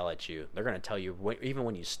fucking yell at you. They're gonna tell you even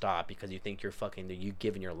when you stop, because you think you're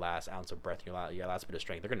giving your last ounce of breath, your last bit of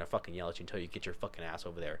strength. They're gonna fucking yell at you until you get your fucking ass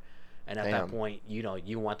over there. And at that Damn. point,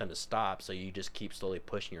 you want them to stop, so you just keep slowly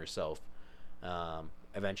pushing yourself.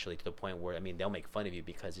 Eventually to the point where they'll make fun of you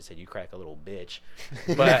because you said you crack a little bitch,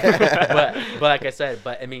 but like I said,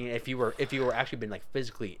 but if you were actually been like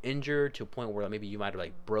physically injured to a point where maybe you might have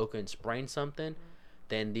like broken, sprained something,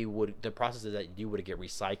 then the process is that you would get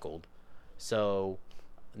recycled. So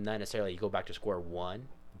not necessarily you go back to square one,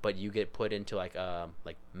 but you get put into like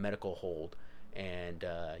medical hold, and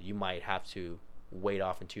you might have to wait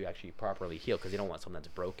off until you actually properly heal, because they don't want something that's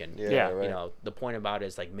broken. Yeah. Right. You know, the point about it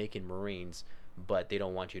is like making Marines, but they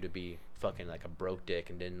don't want you to be fucking like a broke dick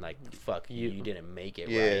and then like fuck you didn't make it,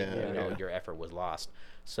 right? You know, your effort was lost.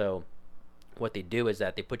 So what they do is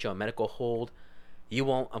that they put you on medical hold. You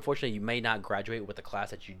won't, unfortunately, you may not graduate with the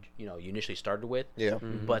class that you initially started with. Yeah.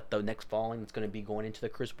 But the next following that's going to be going into the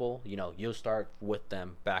Crucible, you know, you'll start with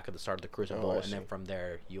them back at the start of the Crucible, and then from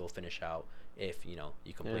there you'll finish out if you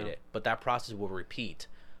complete it. But that process will repeat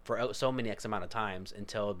for so many X amount of times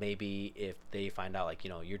until maybe if they find out like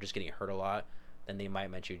you're just getting hurt a lot, then they might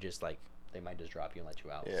let you just like they might just drop you and let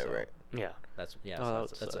you out. Yeah. So Right. Yeah. That's Oh,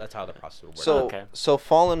 that's how the process will work. So Okay. so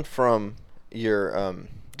falling from your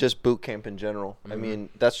just boot camp in general, I mean,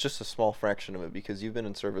 that's just a small fraction of it, because you've been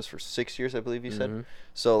in service for 6 years, I believe you said.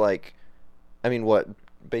 So like, I mean, what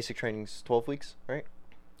basic training's 12 weeks, right?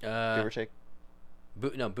 Give or take.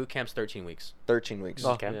 Boot camp's 13 weeks. 13 weeks.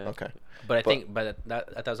 Okay. Yeah. Okay. But I think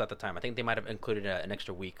that was at the time. I think they might have included an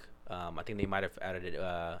extra week. I think they might have added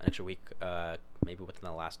an extra week, maybe within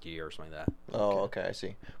the last year or something like that. Oh, okay, I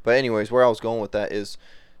see. But anyways, where I was going with that is,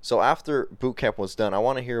 so after boot camp was done, I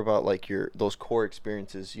want to hear about like those core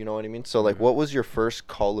experiences. You know what I mean? So like, what was your first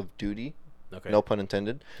Call of Duty? Okay. No pun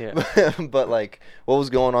intended. Yeah. But like, what was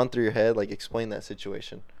going on through your head? Like, explain that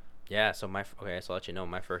situation. Yeah. So so I'll let you know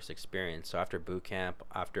my first experience. So after boot camp,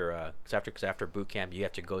 after boot camp, you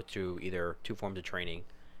have to go through either two forms of training.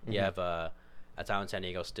 You have that's out in San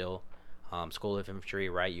Diego still, School of Infantry,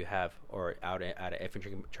 right? You have, or out at an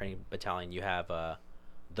infantry training battalion, you have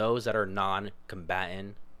those that are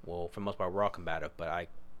non-combatant. Well, for the most part, we're all combative, but I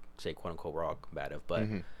say quote unquote we're all combative. But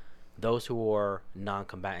those who are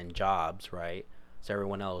non-combatant jobs, right? So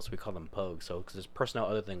everyone else, we call them POGs. So because there's personnel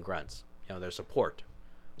other than grunts, there's support.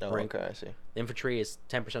 Oh, okay, I see. Infantry is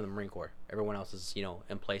 10% of the Marine Corps. Everyone else is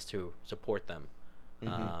in place to support them.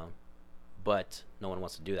 But no one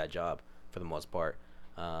wants to do that job for the most part.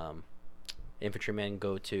 Infantrymen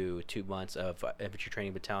go to 2 months of infantry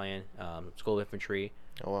training battalion, School of Infantry.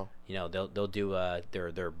 Oh wow. They'll do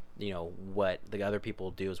their what the other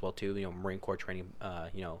people do as well too. Marine Corps training.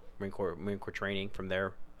 Marine Corps training from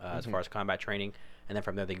there as far as combat training, and then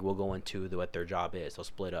from there they will go into what their job is. They'll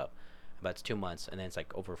split up. That's 2 months, and then it's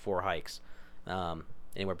like over 4 hikes,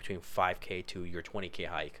 anywhere between 5K to your 20K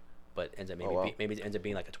hike. But ends up maybe it ends up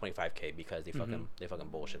being like a 25K because they fucking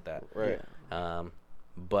bullshit that. Right.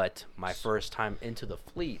 But my first time into the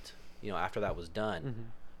fleet, after that was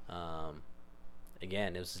done,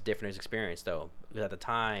 again, it was a different experience though. Because at the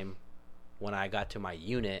time, when I got to my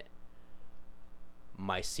unit,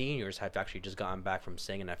 my seniors have actually just gotten back from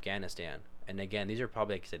staying in Afghanistan. And again, these are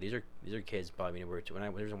probably, like I said, these are kids probably. When I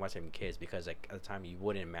was watching kids, because like at the time you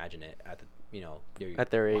wouldn't imagine it at the at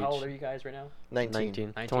their age. How old are you guys right now?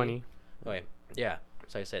 19. 20. Okay, yeah.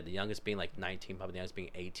 So like I said, the youngest being like 19, probably the youngest being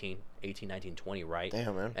 18, 19, 20, right?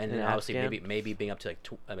 Damn, man. And then obviously maybe being up to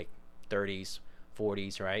like 30s,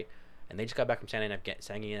 40s, right? And they just got back from staying in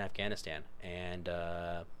Afghanistan, and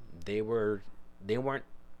they were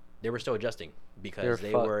still adjusting because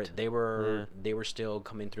they were still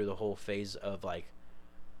coming through the whole phase of like,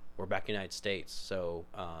 we're back in the United States. So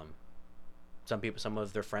some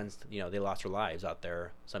of their friends, they lost their lives out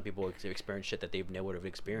there. Some people experienced shit that they never would have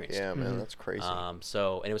experienced. Yeah, man, that's crazy. And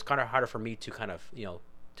it was kind of harder for me to kind of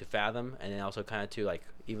to fathom, and then also kind of to like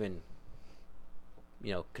even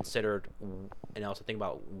considered, and also think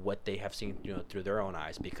about what they have seen through their own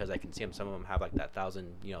eyes, because I can see some of them have like that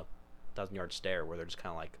 1,000-yard stare where they're just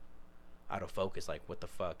kind of like out of focus, like what the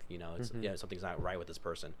fuck, it's something's not right with this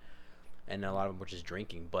person. And a lot of them were just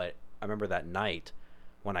drinking. But I remember that night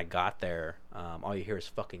when I got there, all you hear is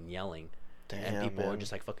fucking yelling. Damn, and people man. are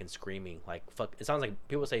just like fucking screaming, like fuck. It sounds like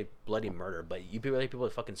people say bloody murder, but people are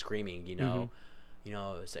fucking screaming,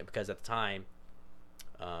 because at the time,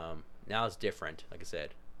 now it's different. Like I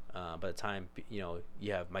said, by the time you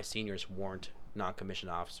have my seniors weren't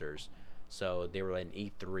non-commissioned officers, so they were in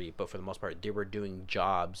E3, but for the most part they were doing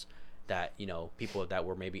jobs that people that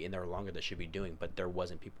were maybe in there longer that should be doing, but there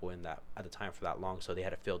wasn't people in that at the time for that long, so they had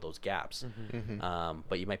to fill those gaps.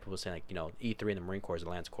 But you might people saying like E3 in the Marine Corps is a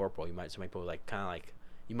Lance Corporal. You might people like kind of like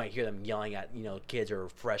you might hear them yelling at kids or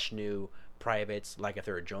fresh new privates, like if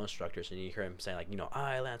they're drill instructors, and you hear them saying like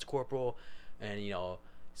I Lance Corporal, and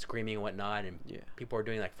screaming and whatnot, and people are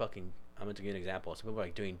doing like fucking. I'm going to give you an example. Some people are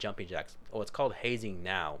like doing jumping jacks. Oh, it's called hazing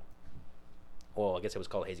now. Well, I guess it was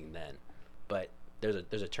called hazing then, but there's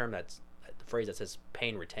a term the phrase that says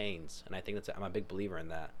pain retains, and I think I'm a big believer in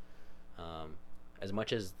that. As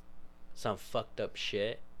much as some fucked up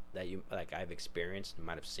shit that I've experienced and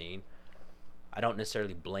might have seen, I don't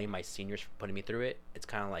necessarily blame my seniors for putting me through it. It's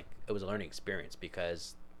kind of like it was a learning experience,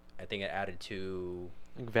 because I think it added to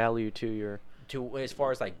value to your as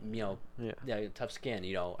far as like yeah tough skin,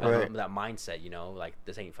 Right. that mindset, like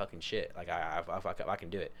this ain't fucking shit, like I can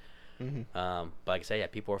do it. But like I say, yeah,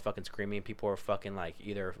 people are fucking screaming, people are fucking like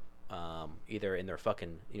either in their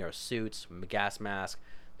fucking suits, gas mask,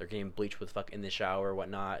 they're getting bleached with fuck in the shower or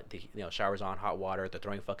whatnot. The showers on hot water, they're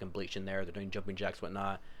throwing fucking bleach in there, they're doing jumping jacks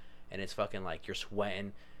whatnot, and it's fucking like you're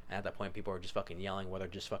sweating. And at that point, people are just fucking yelling, whether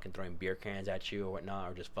just fucking throwing beer cans at you or whatnot,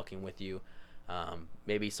 or just fucking with you.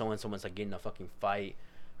 Maybe someone's like getting in a fucking fight,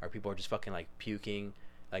 or people are just fucking like puking.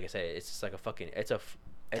 Like I said, it's just like a fucking it's a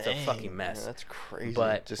fucking mess. Man, that's crazy.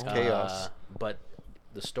 But just chaos. But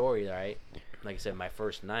the story, right? Like I said, my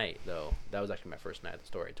first night though, that was actually my first night. The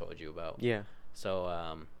story I told you about. yeah. So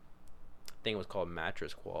I think it was called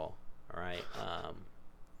mattress qual. All right.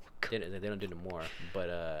 They don't do it anymore,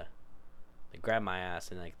 but they grabbed my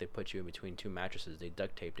ass and like they put you in between two mattresses. They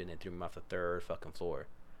duct taped it and threw me off the third fucking floor.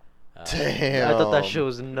 Damn. I thought that shit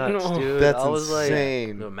was nuts, No. dude. That's I was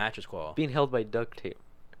insane. No mattress qual. like being held by duct tape.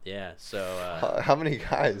 Yeah. So How many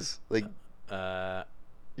guys? Like, uh,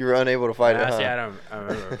 you were unable to fight it, honestly, huh? I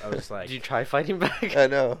remember. I was like, Did you try fighting back? I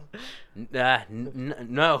know.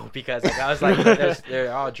 no, because like I was like,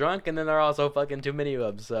 they're all drunk and then they're also fucking too many of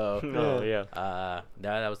them. So No, yeah.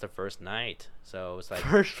 that was the first night. So it was like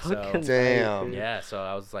First so, fucking Damn. night, dude. yeah. So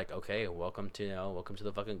I was like, okay, welcome to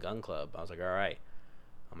the fucking gun club. I was like, all right.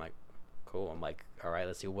 I'm like, cool. I'm like, all right,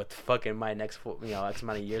 let's see what the fucking my next X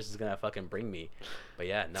amount of years is gonna fucking bring me. But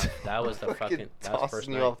yeah, no, that was the fucking that was the first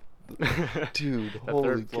tossing you night. off. Dude, The holy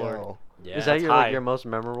third floor. cow. Yeah. Is that That's your high. your most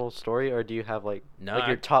memorable story, or do you have like No, like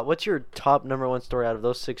your I- top? What's your top number one story out of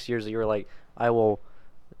those 6 years that you were like, I will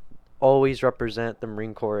always represent the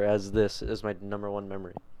Marine Corps as this is my number one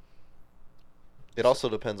memory? It also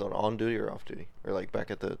depends on duty or off duty, or like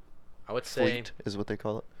back at the I would say fleet is what they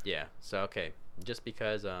call it. yeah. So okay, just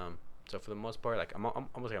because so for the most part, like I'm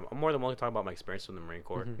more than willing to talk about my experience with the Marine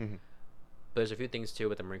Corps. Mhm. Mhm. But there's a few things too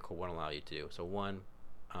what the Marine Corps won't allow you to do. So one,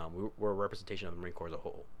 we're a representation of the Marine Corps as a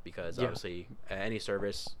whole, because Yeah. obviously at any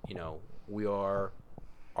service, we are,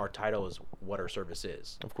 our title is what our service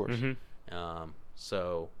is. Of course.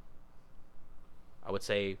 So I would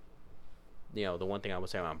say, the one thing I would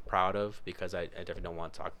say I'm proud of, because I definitely don't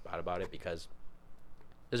want to talk bad about it, because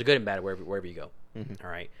there's a good and bad wherever you go. Mhm. All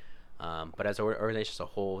right. But as an organization as a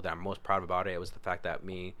whole, that I'm most proud about it was the fact that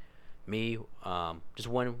just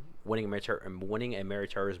winning a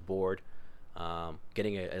meritorious board,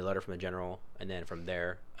 getting a letter from the general, and then from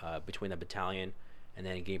there, between the battalion, and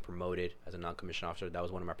then getting promoted as a non-commissioned officer. That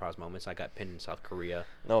was one of my proudest moments. I got pinned in South Korea.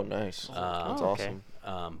 Oh, nice. That's okay.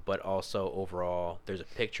 awesome. But also overall, there's a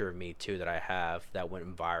picture of me too that I have that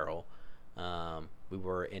went viral. We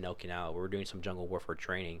were in Okinawa. We were doing some jungle warfare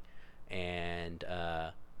training, and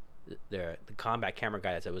the combat camera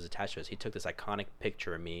guy that was attached to us, he took this iconic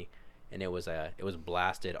picture of me, and it was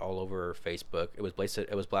blasted all over Facebook. It was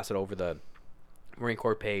blasted over the Marine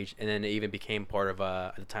Corps page, and then it even became part of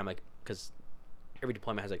at the time, like, because every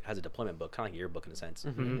deployment has a deployment book, kind of like a yearbook in a sense.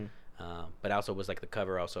 Mhm. But also was like the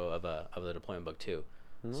cover also of the deployment book too.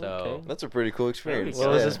 So Okay. That's a pretty cool experience. What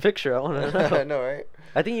was this picture? I want to know. I know, right?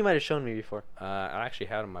 I think you might have shown me before. I actually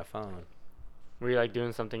had it on my phone. Were you like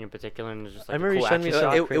doing something in particular and it was just I like a remember you cool showed me action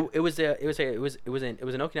some- shot? It was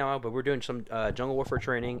in Okinawa, but we're doing some jungle warfare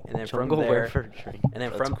training, and then Jungle from there, warfare training. and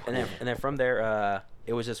then That's from cool. and then from there,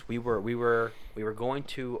 it was just we were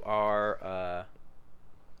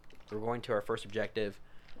going to our first objective,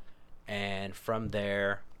 and from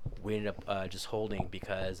there we ended up just holding,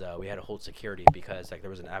 because we had to hold security, because like there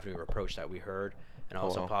was an avenue of approach that we heard, and Oh,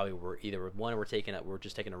 also wow. probably we're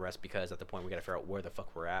just taking a rest, because at the point we got to figure out where the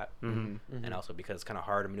fuck we're at. Mhm. And also because it's kind of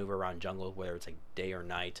hard to maneuver around jungle, whether it's like day or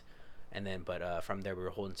night. And then, but from there we were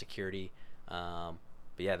holding security.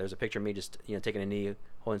 But yeah, there's a picture of me just taking a knee,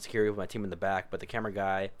 holding security with my team in the back. But the camera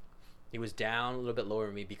guy, he was down a little bit lower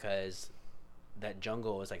than me, because that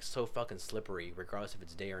jungle is like so fucking slippery, regardless if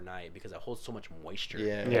it's day or night, because it holds so much moisture.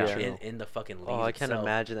 Yeah, Yeah. In the fucking leaves. Oh, I can't itself.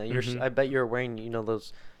 imagine that. You're. Mhm. I bet you're wearing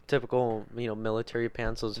those typical military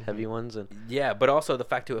pants, those heavy ones, and Yeah, but also the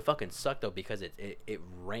fact too, it fucking sucked though, because it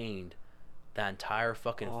rained that entire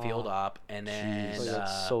fucking field Oh, op, and then oh,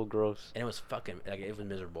 that's so gross. and it was fucking like it was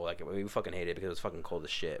miserable. Like we fucking hated it because it was fucking cold as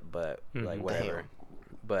shit. But like Mhm. whatever. Damn.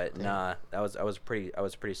 But Damn. nah, I was pretty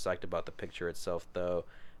psyched about the picture itself though.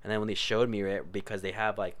 And then when they showed me it, because they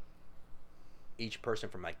have like each person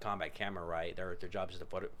from like combat camera, right? Their job is to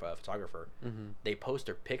photographer. Mhm. They post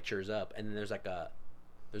their pictures up, and then there's like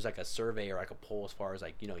a survey or like a poll as far as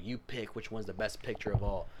like you pick which one's the best picture of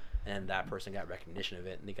all, and that person got recognition of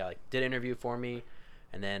it, and they got did an interview for me,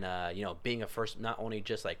 and then being a first, not only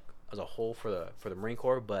just like as a whole for the Marine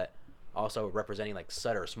Corps, but also representing like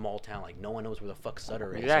Sutter, small town. Like no one knows where the fuck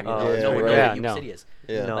Sutter is. Exactly. You know? Yeah, No one knows right. where Yuba No. City is.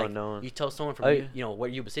 Yeah. No, Like, no one. You tell someone from I- where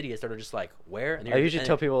Yuba City is, they're just like, where? And I usually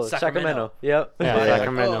tell people Sacramento. Yep. Yeah, But, like,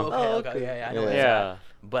 Sacramento. oh, okay, yeah, I know. where it's Yeah. at.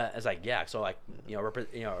 But it's like, yeah, so like, a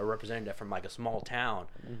representative from like a small town,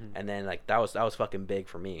 and then like that was fucking big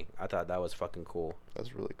for me. I thought that was fucking cool.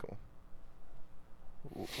 That's really cool.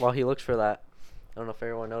 While he looks for that, I don't know if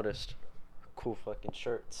everyone noticed. Cool fucking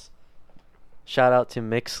shirts. Shout out to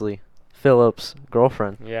Mixley, Philip's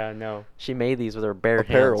girlfriend. Yeah, no. She made these with her bare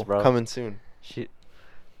Apparel hands, bro. coming soon. She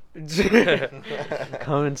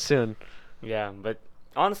coming soon. Yeah, but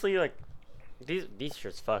honestly, like these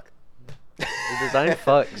shirts fuck. The design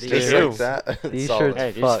fucks, These dude. Just shirts- like that. These Solid. shirts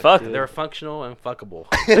Hey, these fuck, fuck. dude. They're functional and fuckable.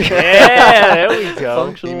 Yeah, there we go.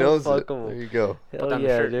 Functional, He knows it. fuckable. There you go. Hell down the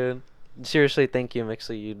yeah, shirt. dude. Seriously, thank you,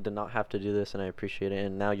 Mixley. You did not have to do this, and I appreciate it.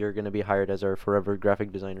 And now you're gonna be hired as our forever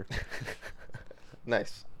graphic designer.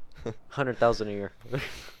 Nice. 100,000 a year,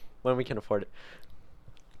 when we can afford it.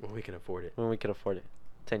 Well, we can afford it. When we can afford it,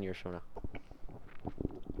 10 years from now.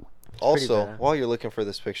 Also, badass. while you're looking for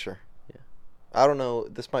this picture, Yeah. I don't know.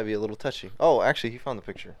 This might be a little touchy. Oh, actually, he found the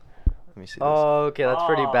picture. Let me see this. Oh, okay, that's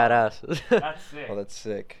pretty Oh, badass. That's sick. Oh, that's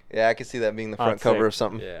sick. Yeah, I can see that being the Oh, front that's cover sick. of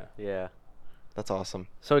something. Yeah. Yeah. That's awesome.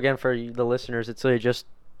 So again, for the listeners, it's really just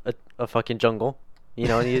a fucking jungle. You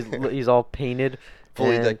know, and he's all painted.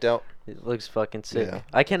 Fully and decked out. It looks fucking sick. Yeah.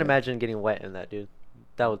 I can't Yeah. imagine getting wet in that, dude.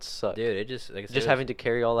 That would suck. Dude, it just like I said, Just having to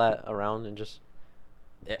carry all that around and just.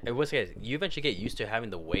 It was you eventually get used to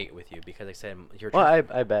having the weight with you because like I said your Well, I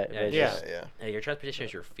bet. Yeah, but yeah. just- Yeah. your transportation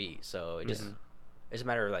is your feet, so it just Mhm. it's a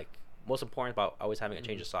matter of like most important about always having a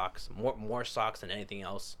change of socks, more socks than anything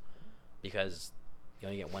else, because you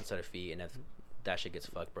only get one set of feet, and if that shit gets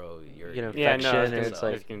fucked, bro, you're You know, Yeah, infection, no, and it's, it's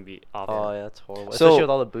gonna, like- it's gonna be awful. Oh, yeah, that's horrible. So- Especially with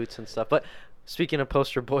all the boots and stuff. But speaking of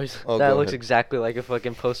poster boys, Oh, that go looks ahead. exactly like a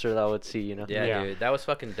fucking poster that I would see, you know? yeah, Yeah. dude, that was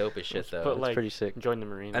fucking dope as shit Let's though. put, It's like, pretty sick. Join the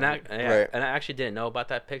Marine. And I like, Right. and I actually didn't know about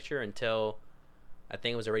that picture until I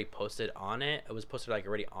think it was already posted on it. It was posted like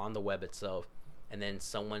already on the web itself, and then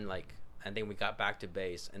someone like I think we got back to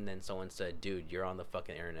base, and then someone said, "Dude, you're on the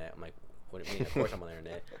fucking internet." I'm like, "What do you mean?" Of course I'm on the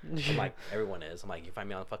internet. I'm like, everyone is. I'm like, you find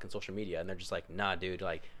me on fucking social media, and they're just like, "Nah, dude,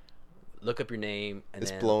 like, look up your name." And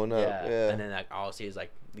It's then, blowing up, yeah. And then like all I'll see is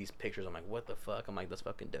like these pictures. I'm like, what the fuck? I'm like, that's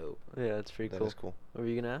fucking dope. Yeah, it's pretty That cool. is cool. What were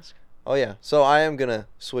you going to ask? Oh yeah. So I am gonna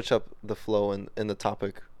switch up the flow and the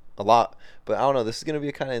topic a lot, but I don't know. This is gonna be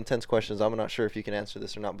a kind of intense questions. I'm not sure if you can answer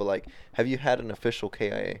this or not. But like, have you had an official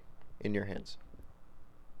KIA in your hands?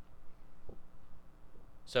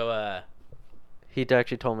 So He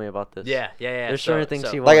actually told me about this. yeah. There's certain things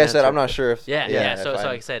he Like I won't said, I'm answer. not sure if Yeah. if So I- like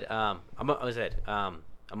I said, I'm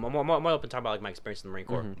more open to talk about like my experience in the Marine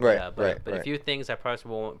Corps. Mhm. Right, But right. a few things I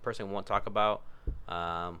personally won't talk about.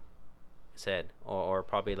 Said or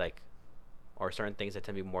probably like, or certain things that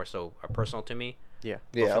tend to be more so personal to me. Yeah.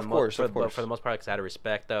 Yeah, But of course, But of course. for the most part, like, out of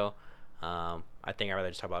respect though, I think I'd rather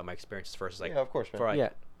just talk about my experiences versus like, Yeah, of course, man. for like, Yeah.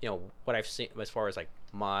 you know, what I've seen as far as like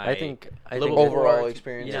my I think little overall work,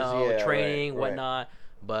 experiences, you know, yeah, right, training, right. whatnot.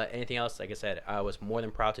 But anything else, like I said, I was more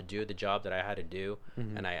than proud to do the job that I had to do,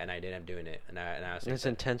 Mhm. and I ended up doing it, and I was And it's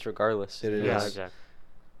intense regardless. It yeah, is.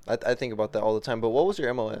 exactly. I think about that all the time. But what was your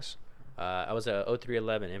MOS? I was a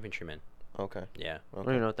 0311 infantryman. Okay. Yeah. I don't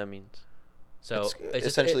Okay. even know what that means. So It's it's just-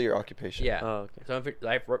 essentially your occupation. Yeah. Oh, okay.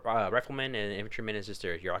 So rifleman and infantryman is just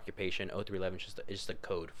your occupation. 0311 is just a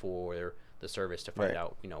code for the service to find Right.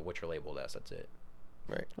 out what you're labeled as. That's it.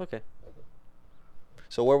 Right. Okay.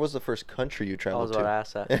 So where was the first country you I traveled was to? about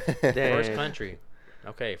to ask that. Dang. First country.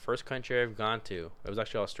 Okay, first country I've gone to. It was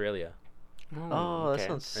actually Australia. Oh, that okay.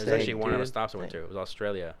 sounds It was sick, actually one of the dude. stops I went to. It was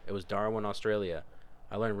Australia. It was Darwin, Australia.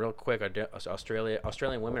 I learned real quick.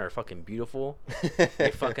 Australian women are fucking beautiful.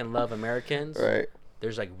 They fucking love Americans. Right.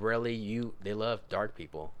 There's like rarely they love dark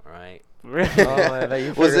people. All right. Oh, I bet you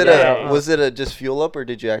Was figured it that a out. was it a just fuel up or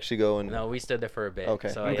did you actually go and? No, we stood there for a bit. Okay.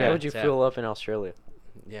 So, Okay. yeah, How would you so- fuel up in Australia?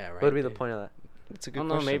 Yeah, right. What would be the dude. point of that? It's a I good don't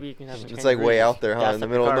know. question. Maybe you can have. It's like way out there, huh? Gas In the up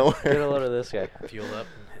middle of car. Get a nowhere. load of this guy. Fuel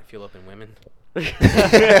up in women.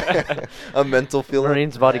 A mental feeling.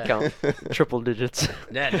 Marine's body Yeah. count, triple digits.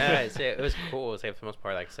 No, it was cool. For the most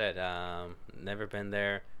part, like I said, never been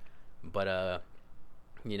there, but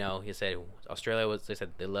he said Australia was. They said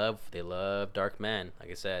they love dark men, like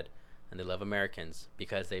I said, and they love Americans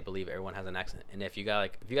because they believe everyone has an accent. And if you guys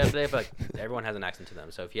everyone has an accent to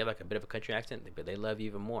them. So if you have like a bit of a country accent, they love you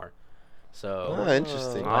even more. So Oh,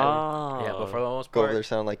 interesting. yeah, but for the most Go over part, there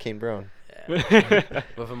sound like Kane Brown. yeah. But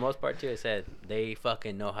for the most part too, I said they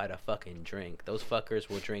fucking know how to fucking drink. Those fuckers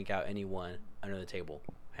will drink out anyone under the table,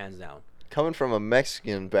 hands down. Coming from a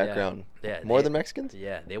Mexican background, more than Mexicans.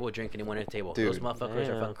 Yeah, they will drink anyone at the table. Dude. Those motherfuckers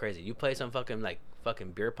are fucking crazy. You play some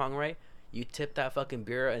fucking beer pong, right? You tip that fucking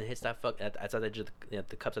beer and it hits that at the edge of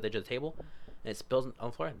the cups at the edge of the table, and it spills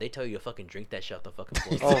on the floor. They tell you to fucking drink that shit off the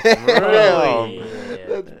fucking floor. Oh, Damn. Yeah.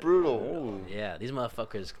 That's brutal. Yeah, these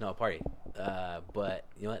motherfuckers know a party. But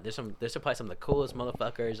you know what? There's probably some of the coolest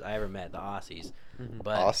motherfuckers I ever met, the Aussies.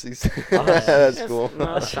 But Aussies. That's cool.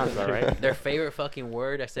 No, that sounds about right. their favorite fucking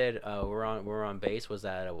word, I said, we're on base, was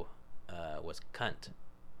that was cunt.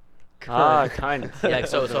 Ah, kind. Yeah,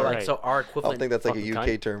 so Right. our I equivalent. don't think that's like a Fucking UK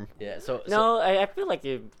cunt. term. Yeah, so No, I feel like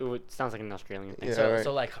it sounds like an Australian thing. Yeah, so right.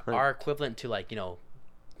 so like our equivalent to like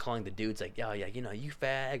calling the dudes like yeah you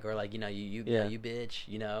fag or like you bitch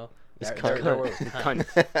It's their cunt. word was cunt.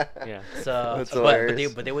 Cunt. Yeah. So That's but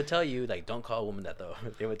hilarious. they would tell you like don't call a woman that though.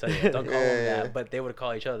 They would tell you don't call a woman Yeah. that, but they would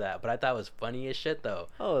call each other that. But I thought it was funny as shit though.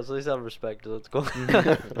 Oh, at least have respect. Let's go.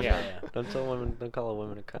 Yeah. Don't call a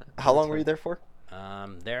woman a cunt. How long were you there for? We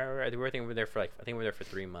were there for I think we were there for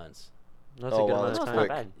 3 months. That's Oh, a good wow, amount that's of That's time. not quick.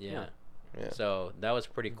 bad. Yeah. Yeah. So that was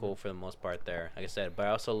pretty cool for the most part there. Like I said, but I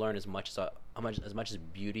also learned as much as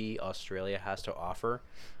beauty Australia has to offer.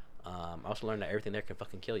 I also learned that everything there can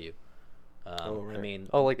fucking kill you. Right. I mean,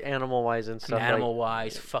 Oh, like animal wise and stuff. animal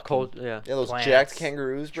wise, fucking Cold, yeah. Yeah, those plants, jacked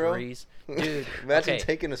kangaroos, bro. trees, dude. Imagine okay,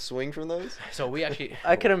 taking a swing from those. so we actually.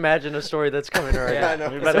 I can imagine a story that's coming right Yeah, now. I know.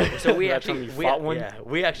 We better- So we That's actually when we fought one.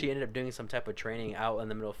 we actually ended up doing some type of training out in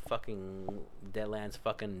the middle of fucking Deadlands,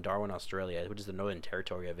 fucking Darwin, Australia, which is the northern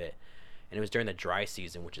territory of it. And it was during the dry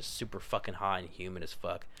season, which is super fucking hot and humid as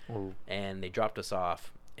fuck. Ooh. And they dropped us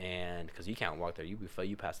off, and because you can't walk there,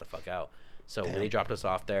 you pass the fuck out. So Damn. they dropped us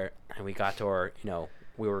off there, and we got to our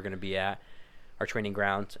we were gonna be at our training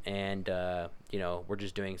grounds, and we're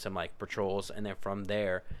just doing some like patrols, and then from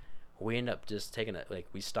there we end up just taking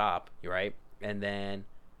we stop, right, and then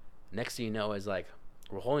next thing you know is like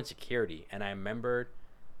we're holding security, and I remembered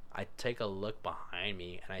I take a look behind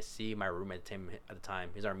me and I see my roommate Tim at the time.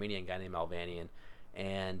 He's an Armenian guy named Albanian,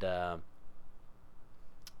 and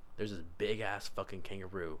there's this big ass fucking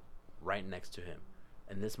kangaroo right next to him,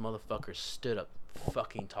 and this motherfucker stood up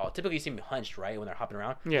fucking tall. Typically you see me hunched, right, when they're hopping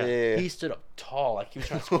around. Yeah. He stood up tall, like he was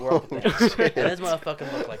trying to score up with things. And this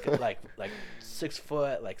motherfucker looked like 6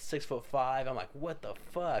 foot, like 6'5". I'm like, what the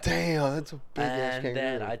fuck? Damn, that's a big ass And kangaroo.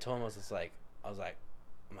 then I told him I'm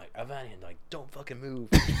like, Avanian, like, don't fucking move.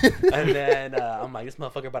 And then I'm like, this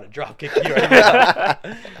motherfucker about to drop kick you right now.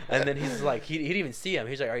 And then he's like, he didn't even see him.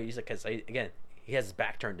 He's like, all right, he's like, cause again, he has his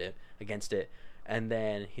back turned against it. And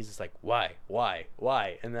then he's just like, why?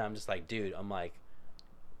 And then I'm just like, dude, I'm like,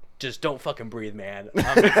 just don't fucking breathe, man.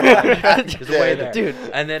 I'm just like, just way there. Dude,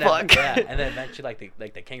 And then fuck. and then eventually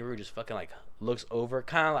the kangaroo just fucking like looks over,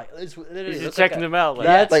 kind of like it's literally He's looks checking like them out. Like,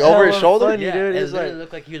 That's Like, over his hella shoulder? funny, yeah, dude. it He's literally like,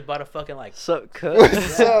 looked like he was about to fucking like so cut.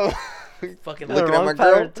 What's up? fucking The like, Looking at wrong my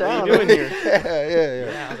part girl? of town. What are you doing here?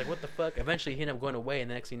 Yeah. yeah. I was like, what the fuck? Eventually, he ended up going away,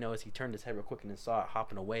 and the next thing you know is he turned his head real quick and then saw it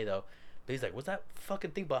hopping away though. But he's like, what's that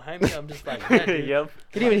fucking thing behind me? I'm just like, yeah, dude. Yep.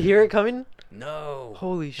 Can you even hear it coming? No.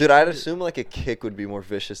 Holy shit. Dude, I'd assume like a kick would be more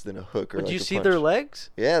vicious than a hook or Would like you a see punch. their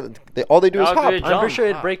legs? Yeah, all they do is Oh, hop. dude. I'm Jump. pretty sure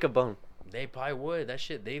it'd Hop. break a bone. They probably would. That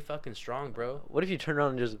shit, they fucking strong, bro. What if you turn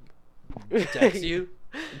around and just Text you.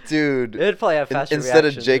 Dude, It'd probably have faster instead of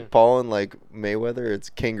reactions, Jake too. Paul and like Mayweather, it's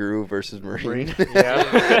kangaroo versus Marine.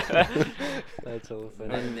 Yeah. That's so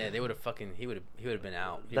funny. And they would have fucking. He would have been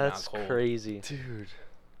out. He'd been That's out cold. crazy. Dude.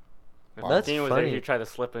 If That's Dean was there, funny. he'd try to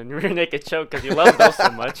slip in rear naked choke because you love those so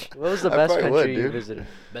much. What was the I best probably country would, you dude. visited?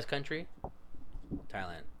 Best country?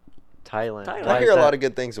 Thailand. Thailand. Thailand. Why I is hear a that? lot of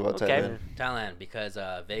good things about Okay. Thailand. Thailand, because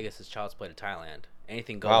Vegas is child's play to Thailand.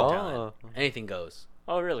 Anything goes Wow. in Thailand. Oh. Anything goes.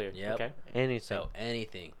 Oh, really? Yep. Okay. Anything. So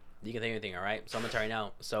anything. You can think anything, all right? So I'm going to tell you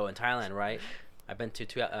now. So in Thailand, right, I've been to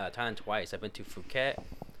Thailand twice. I've been to Phuket,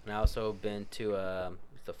 and I also been to,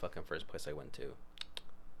 what's the fucking first place I went to?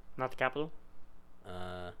 Not the capital?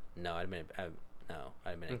 No, I'd been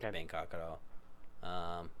in Okay. Bangkok at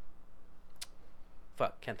all.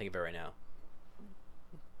 Fuck, can't think of it right now.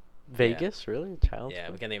 Vegas, really? Child's Yeah,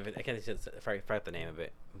 play? we can't think of it. I can't forget the name of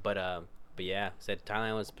it. But yeah, said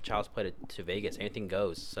Thailand was child's play to Vegas. Anything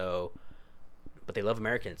goes. So, but they love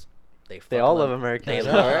Americans. They They all love Americans. They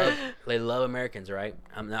All love, right. they love Americans, right?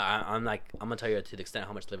 I'm gonna tell you to the extent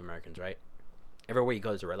how much they love Americans, right? Everywhere you go,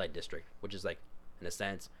 there's a red light district, which is like, in a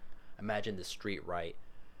sense, imagine the street, right?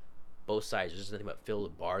 Both sides, there's nothing but filled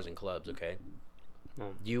with bars and clubs. Okay,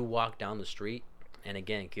 you walk down the street, and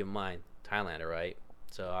again, keep in mind, Thailand, right?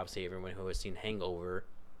 So obviously, everyone who has seen Hangover,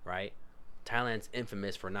 right? Thailand's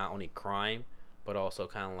infamous for not only crime, but also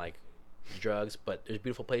kind of like drugs. But there's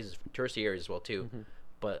beautiful places, touristy areas as well too. Mhm.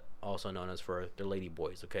 But also known as for their lady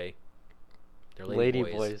boys. Okay, They're Lady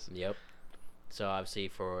boys. Yep. So obviously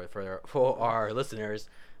for our listeners,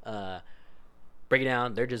 break it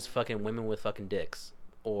down. They're just fucking women with fucking dicks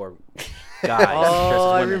or guys. Oh, dressed as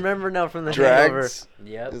I women. remember now from the Hangover. Drags.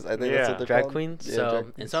 Yep. I think Yeah. that's what they're Drag called. queens? Yeah, So drag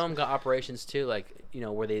and queens. some of them got operations too, like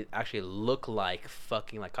where they actually look like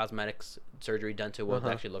fucking like cosmetics surgery done to what they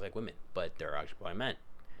actually look like women, but they're actually probably men.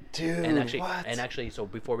 Dude, And actually, what? so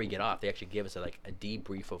before we get off, they actually give us a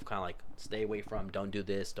debrief of kind of like stay away from, don't do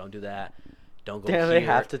this, don't do that, don't go Damn, here. they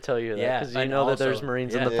have to tell you that Yeah, because you and know that there's also-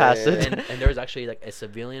 Marines yeah. in the Yeah, past. yeah, yeah. And there's actually like a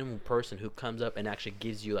civilian person who comes up and actually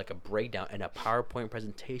gives you like a breakdown and a PowerPoint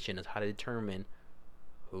presentation of how to determine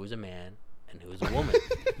who's a man and who's a woman.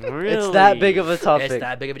 Really? It's that big of a topic. It's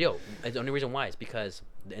that big of a deal. And the only reason why is because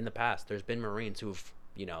in the past there's been Marines who've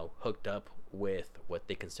hooked up with what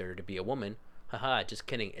they consider to be a woman. Haha, just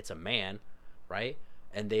kidding. It's a man, right?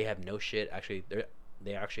 And they have no shit. Actually,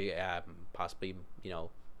 they actually possibly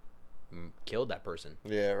killed that person.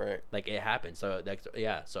 Yeah, right. Like it happened. So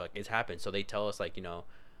so it's happened. So they tell us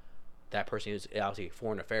that person who's obviously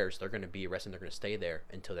foreign affairs, they're going to be arrested. They're going to stay there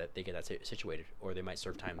until that they get that situated, or they might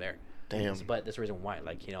serve time there. Damn. But that's the reason why,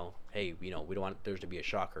 hey, we don't want there to be a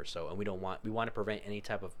shocker. So, and we want to prevent any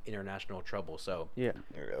type of international trouble. So, Yeah.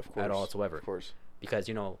 Yeah, of course. at all whatsoever. Of course. Because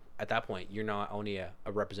at that point, you're not only a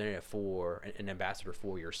representative for an ambassador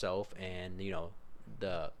for yourself and the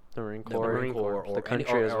Marine the Corps, Marine Corps the or country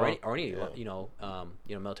any, as or well. any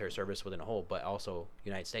Yeah. military service within a whole, but also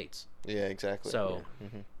United States. Yeah, exactly. So Yeah.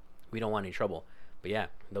 Mhm. we don't want any trouble. But yeah,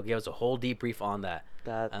 they'll give us a whole debrief on that.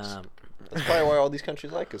 That's That's probably why all these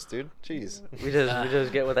countries like us, dude. Jeez. we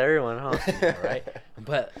just get with everyone, huh? Yeah, right.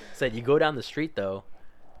 But said you go down the street though,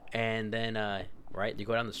 and then right, you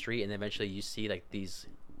go down the street and eventually you see like these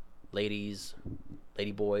lady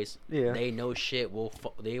boys. Yeah. They know shit.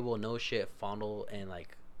 They will know shit, fondle and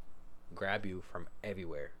like grab you from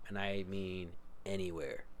everywhere, and I mean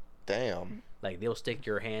anywhere. Damn. Like they'll stick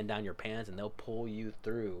your hand down your pants and they'll pull you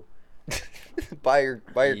through. Buy your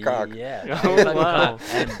cock. Yeah. Oh, Fucking wow. cock.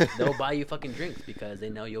 And they'll buy you fucking drinks because they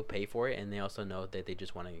know you'll pay for it, and they also know that they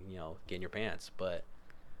just want to get in your pants. But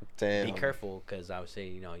Damn. be careful because obviously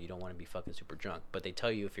you don't want to be fucking super drunk. But they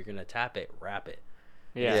tell you if you're gonna tap it, wrap it.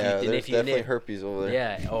 Yeah. Yeah, and there's if you definitely nip- herpes over there.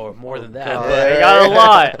 Yeah, or more than that. God. But- They got a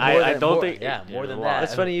lot. More I than- don't more- think. yeah, more than a that. lot.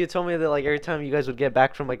 It's funny you told me that like every time you guys would get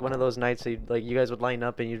back from like one of those nights, you guys would line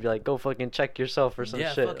up and you'd be like, go fucking check yourself or some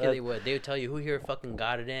yeah, shit. fuck yeah, they would. They would tell you who here fucking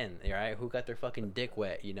got it in, right? Who got their fucking dick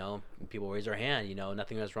wet, And people raise their hand,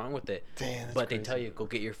 nothing was wrong with it. Damn, that's But they crazy. tell you, go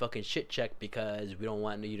get your fucking shit checked because we don't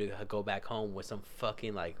want you to go back home with some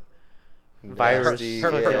fucking like Virus, Nasty,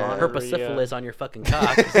 fucking yeah. herpes on your fucking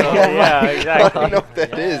cock. So, Yeah, I exactly. don't know what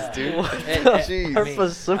that is, Yeah. dude. What And- the Jeez. herpes I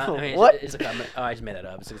syphilis? mean, What? It's a comment. Oh, I just made that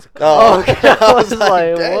up. It's a Oh, okay. I was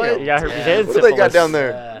like, damn. what? You got herpes Yeah. and What do they got syphilis. down there?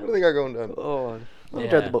 Yeah. What do they got going down? Oh, let me Yeah.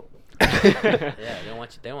 drive the boat. Yeah, they don't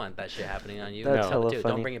want you. They don't want that shit happening on you. That's No. hella Too.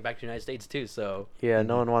 funny. Don't bring it back to the United States too. So. Yeah,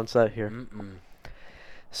 no one wants that here. Mm-mm.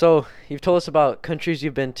 So you've told us about countries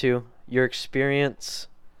you've been to, your experience,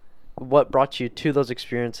 what brought you to those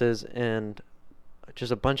experiences, and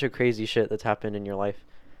just a bunch of crazy shit that's happened in your life.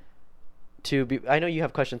 I know you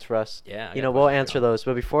have questions for us. Yeah. I You got know, we'll questions answer for y'all. those.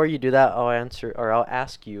 But before you do that, I'll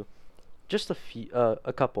ask you just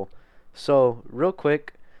a couple. So real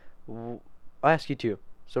quick, I'll ask you two.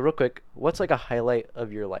 So real quick, what's like a highlight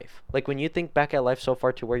of your life? Like when you think back at life so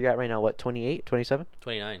far to where you're at right now, what, 28, 27?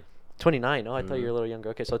 29. 29. Oh, I thought you were a Mhm. little younger.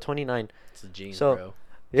 Okay, so 29. It's the genes, So- bro.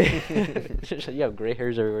 You have gray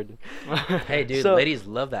hairs everywhere. Dude. Hey, dude, So- ladies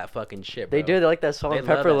love that fucking shit, bro. They do. They like that salt They and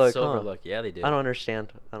love pepper that look. silver Huh? look. Yeah, they do. I don't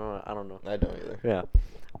understand. I don't know. I don't either. Yeah.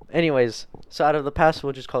 Anyways, so out of the past,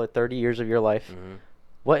 we'll just call it 30 years of your life. Mhm.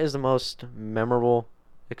 What is the most memorable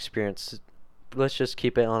experience? Let's just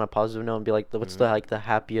keep it on a positive note and be like, what's the Mhm. like the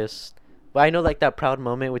happiest? Well, I know like that proud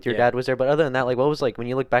moment with your Yeah. dad was there, but other than that, like, what was like when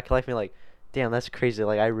you look back at life and you're like, damn, that's crazy.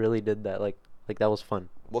 Like I really did that. Like that was fun.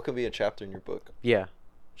 What could be a chapter in your book? Yeah.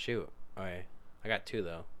 Shoot. All right. I got two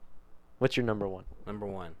though. What's your number one?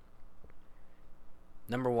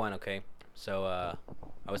 Number one. Okay. So I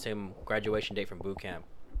would say graduation date from boot camp.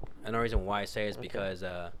 And the reason why I say is because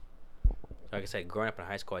like I said, growing up in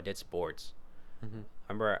high school, I did sports. Mm-hmm.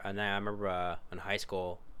 I remember in high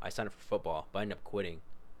school, I signed up for football, but I ended up quitting.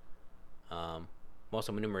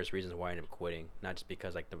 Also numerous reasons why I ended up quitting. Not just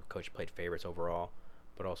because like the coach played favorites overall,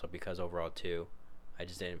 but also because overall too, I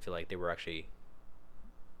just didn't feel like they were actually.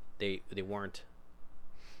 They weren't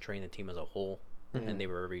training the team as a whole, Mhm. and they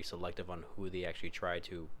were very selective on who they actually tried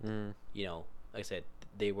to. Mm. Like I said,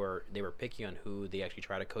 they were picky on who they actually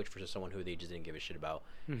tried to coach versus someone who they just didn't give a shit about,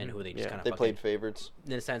 and who they just Yeah. kind of They played favorites.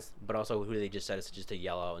 in a sense, but also who they just said is just to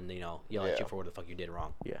yell out and yell at Yeah. you for what the fuck you did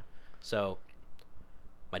wrong. Yeah. So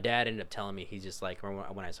my dad ended up telling me, he's just like,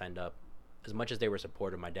 when I signed up, as much as they were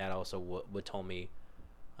supportive, my dad also would told me,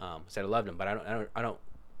 said I loved him, but I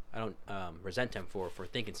don't resent him for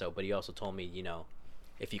thinking so. But he also told me, you know,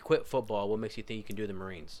 if you quit football, what makes you think you can do the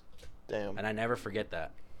Marines? Damn. And I never forget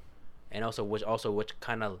that. And also which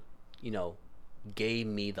kind of, you know, gave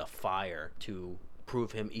me the fire to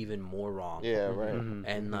prove him even more wrong. Yeah, right.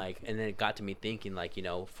 And like, and then it got to me thinking, like, you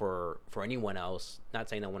know, for anyone else, not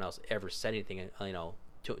saying no one else ever said anything, you know,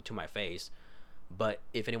 to my face, but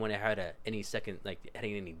if anyone had any second, like, had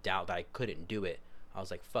any doubt that I couldn't do it, I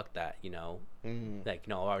was like, fuck that, you know. Like, you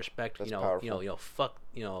know, I respect, That's you know, powerful. fuck,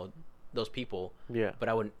 you know, those people. Yeah. But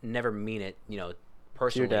I would never mean it, you know,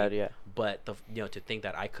 personally. Your dad, yeah. But you know, to think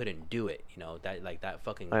that I couldn't do it, you know, that like that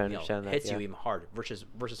fucking, I you know, understand that, hits yeah. you even hard versus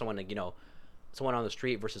someone like, you know, someone on the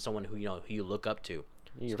street versus someone who, you know, who you look up to.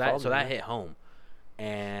 You're So that following, hit home.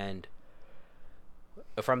 And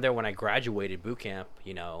from there, when I graduated boot camp,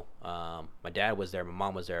 you know, my dad was there, my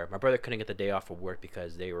mom was there, my brother couldn't get the day off of work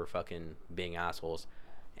because they were fucking being assholes,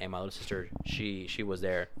 and my little sister, she was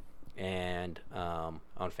there, and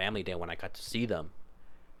on family day when I got to see them,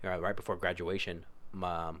 you know, right before graduation,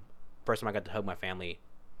 first time I got to hug my family,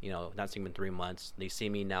 you know, not seeing them in 3 months. They see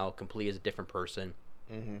me now completely as a different person,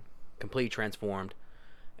 completely transformed,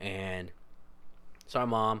 and saw my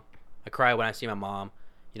mom. I cried when I see my mom,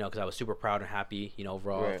 you know, because I was super proud and happy, you know,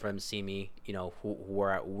 overall for them to see me, you know,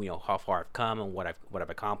 you know, how far I've come and what I've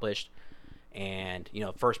accomplished, and you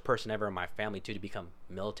know, first person ever in my family too to become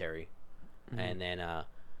military, and then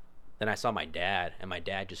I saw my dad, and my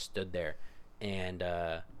dad just stood there, and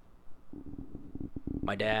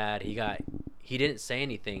my dad, he didn't say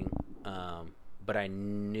anything, but I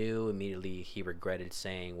knew immediately he regretted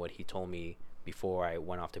saying what he told me before I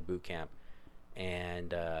went off to boot camp,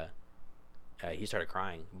 and he started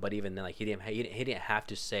crying. But even then, like, he didn't have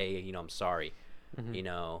to say, you know, I'm sorry, you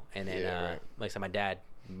know. And then like I said, my dad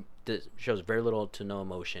shows very little to no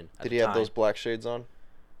emotion at Did the he have time. those black shades on?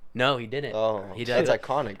 No, he didn't. Oh, he that's did.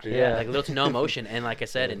 iconic, dude. Yeah, like little to no emotion. And like I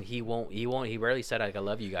said, and he rarely said like I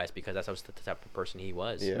love you guys, because that's the type of person he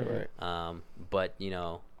was. Yeah, right. But you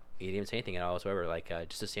know, he didn't even say anything at all whatsoever. Like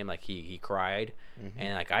just to see him, like he cried,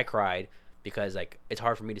 and like I cried, because like it's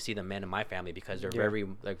hard for me to see the men in my family, because they're very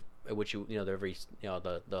like, which you know, they're very, you know,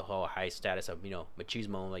 the whole high status of, you know,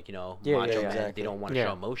 machismo, like, you know, macho men. exactly. They don't want to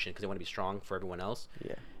show emotion because they want to be strong for everyone else.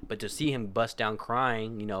 Yeah. But to see him bust down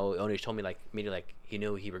crying, you know, Oni told me like immediately, like he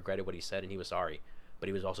knew he regretted what he said and he was sorry, but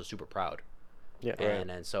he was also super proud. Yeah.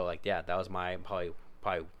 And so like, yeah, that was my probably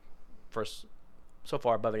first, so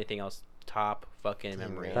far above anything else, top fucking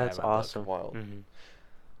memory. I That's have in my book. awesome. Wild.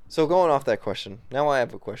 So going off that question, now I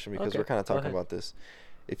have a question, because Okay, we're kind of go talking ahead. about this.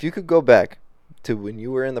 If you could go back to when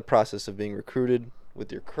you were in the process of being recruited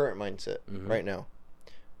with your current mindset right now,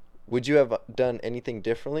 would you have done anything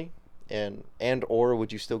differently, and or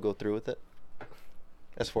would you still go through with it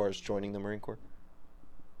as far as joining the Marine Corps?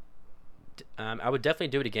 I would definitely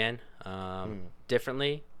do it again,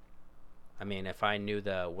 differently. I mean, if I knew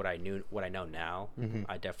what I know now,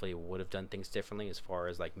 I definitely would have done things differently, as far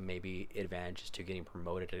as like maybe advantages to getting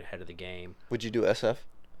promoted ahead of the game. Would you do SF?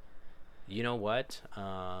 You know what?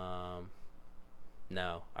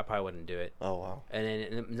 No, I probably wouldn't do it. Oh wow. And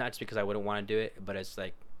then, not just because I wouldn't want to do it, but it's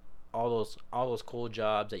like all those cool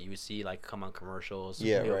jobs that you see like come on commercials,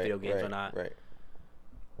 video games, or not. Right.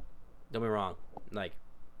 Don't be wrong. Like,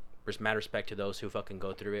 there's mad respect to those who fucking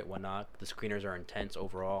go through it, whatnot. The screeners are intense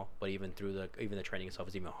overall, but even the training itself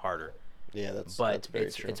is even harder. Yeah, that's very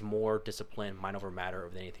true. It's more discipline, mind over matter,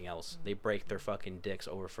 over anything else. They break their fucking dicks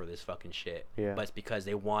over for this fucking shit. Yeah. But it's because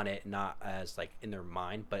they want it, not as like in their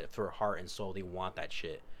mind, but for heart and soul, they want that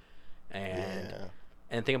shit. And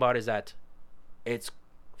the thing about it is that it's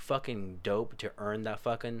fucking dope to earn that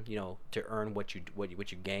fucking, you know, to earn what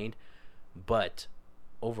you gained, but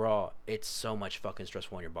overall it's so much fucking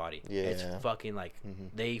stressful on your body. It's fucking like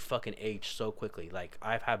they fucking age so quickly. Like,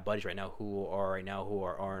 I've had buddies right now who are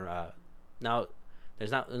now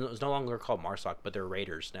there's no longer called MARSOC, but they're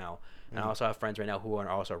Raiders now. And I also have friends right now who are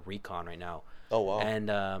also recon right now. Oh wow. And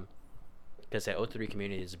because the O3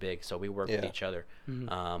 community is big, so we work with each other.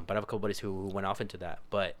 But I have a couple buddies who went off into that.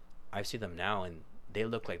 But I see them now, and they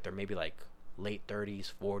look like they're maybe like late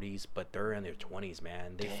 30s, 40s, but they're in their 20s,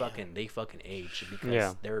 man. They fucking age,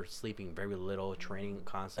 because they're sleeping very little, training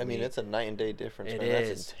constantly. I mean, it's a night and day difference. It man. is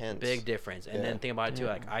That's intense. big difference. And then think about it too.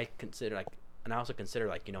 Like, I also consider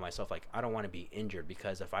like, you know, myself, like, I don't want to be injured,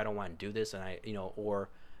 because if I don't want to do this, and I, you know, or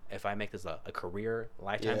if I make this a career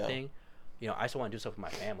lifetime thing, I still want to do stuff with my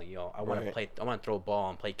family. I want to Right. I want to throw a ball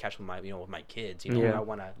and play catch with with my kids. Yeah. I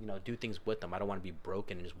want to, do things with them. I don't want to be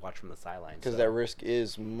broken and just watch from the sidelines. Because that risk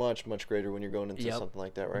is much, much greater when you're going into Yep. something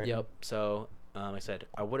like that, right? Yep. So, like I said,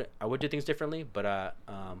 I would do things differently, but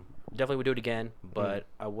definitely would do it again. But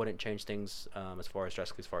I wouldn't change things as far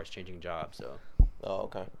as changing jobs. So. Oh,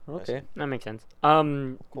 okay. I Okay. see. That makes sense.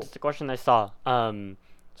 Just a question I saw.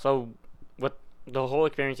 So with the whole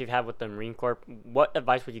experience you've had with the Marine Corps, what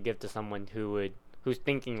advice would you give to someone who's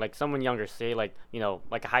thinking, like someone younger, say like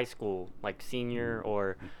like a high school like senior,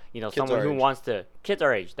 or Kids someone our who age. wants to, kids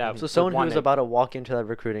our age, that So someone would who's wanna- about to walk into that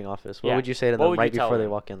recruiting office, what Yeah. would you say to What them would you right tell before they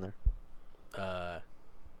them? walk in there?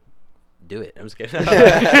 Do it. I'm just kidding.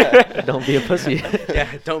 Don't be a pussy.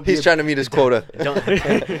 Yeah, don't be. He's trying to meet his quota.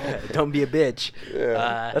 Don't be a bitch.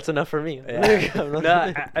 Yeah. That's enough for me. Yeah. I'm not-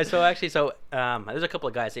 No, there's a couple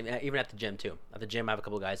of guys even at the gym too. At the gym, I have a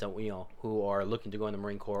couple of guys that who are looking to go in the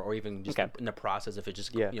Marine Corps, or even just Okay. in the process of it,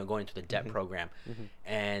 just Yeah. going into the debt program.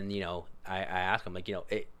 And I ask them, like,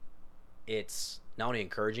 it's not only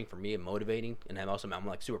encouraging for me and motivating, and I'm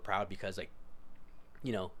like super proud because like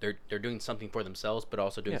they're doing something for themselves, but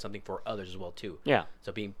also doing Yeah. something for others as well too. Yeah.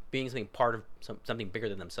 So being something part of something bigger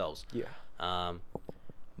than themselves. Yeah.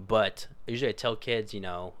 But usually I tell kids,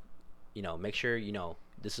 make sure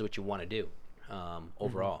this is what you want to do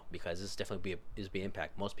overall, because this definitely be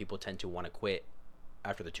impact. Most people tend to want to quit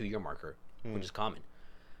after the 2-year marker, which is common.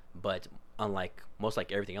 But unlike most,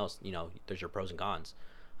 like everything else, there's your pros and cons.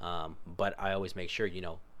 But I always make sure you're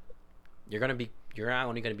not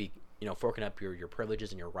only gonna be forking up your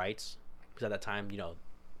privileges and your rights, because at that time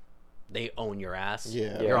they own your ass.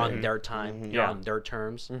 Yeah. You're Yeah. on their time. You're Yeah. on their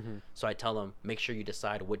terms. Mm-hmm. So I tell them, make sure you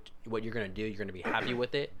decide what you're gonna do. You're gonna be happy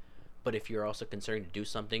with it. But if you're also considering to do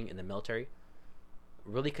something in the military,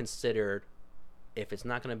 really consider if it's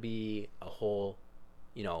not gonna be a whole,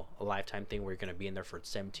 a lifetime thing where you're gonna be in there for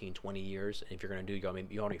 17, 20 years. And if you're gonna do, you're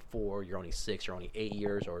only 4, you're only 6, you're only 8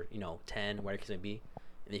 years, or 10, whatever it's gonna be.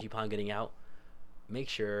 And if you plan on getting out, make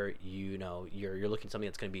sure you're looking at something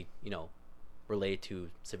that's going to be related to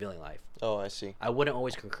civilian life. Oh, I see. I wouldn't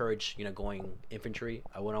always encourage going infantry.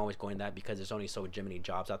 I wouldn't always go in that, because there's only so many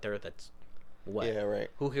jobs out there. That's what. Yeah, right.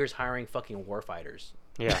 Who here's hiring fucking warfighters?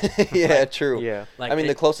 Yeah. Yeah, true. Yeah. Like I mean,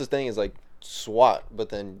 the closest thing is like SWAT, but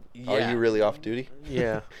then are Yeah. you really off duty?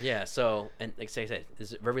 Yeah. Yeah. So, and like I said,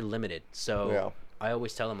 it's very limited. So Yeah. I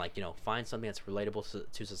always tell them, like, find something that's relatable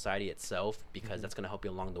to society itself, because that's going to help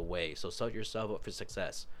you along the way. So set yourself up for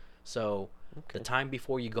success. So the time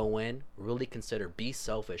before you go in, really consider, be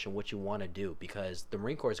selfish in what you want to do, because the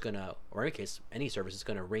Marine Corps is going to, or in any case, any service is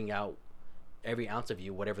going to wring out every ounce of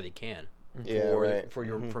you, whatever they can. Yeah, for, right. for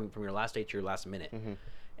your from your last day to your last minute.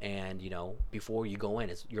 And before you go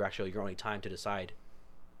in, it's your only time to decide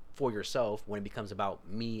for yourself, when it becomes about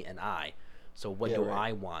me and I. So what Yeah, do right.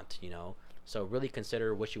 I want? So really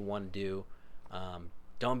consider what you want to do.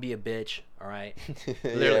 Don't be a bitch. All right.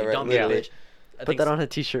 Literally, right, don't be a literally. bitch. I Put think that on a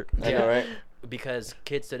t-shirt. I know, right? because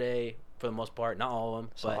kids today, for the most part, not all of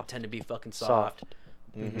them, but Soft. tend to be fucking Soft. soft.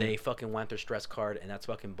 They fucking want their stress card, and that's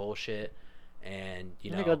fucking bullshit. And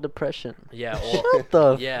I got depression. yeah, Shut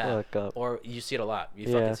the yeah, fuck up. or you see it a lot. You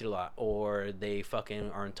Yeah. fucking see it a lot. Or they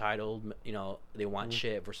fucking are entitled. They want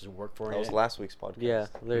shit versus work for That was it. last week's podcast. Yeah,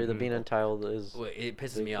 literally the Mhm. being entitled is. Well, it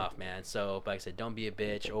pisses me off, man. So, like I said, don't be a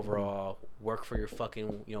bitch. Overall, work for your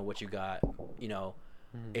fucking, what you got.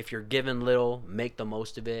 If you're given little, make the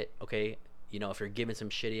most of it. Okay. If you're given some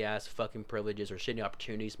shitty ass fucking privileges or shitty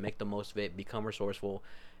opportunities, make the most of it. Become resourceful,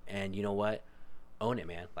 and you know what? Own it,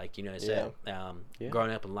 man. Like I said, Yeah.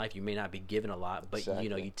 growing up in life, you may not be given a lot, but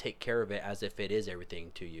Exactly. you take care of it as if it is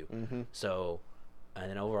everything to you. So, and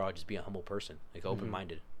then overall, just be a humble person, like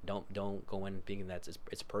open-minded. Don't go in thinking that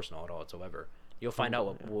it's personal at all whatsoever. You'll find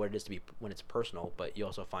out what it is to be when it's personal, but you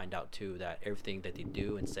also find out too that everything that they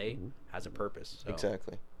do and say has a purpose. So.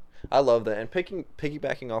 Exactly. I love that. And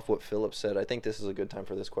piggybacking off what Philip said, I think this is a good time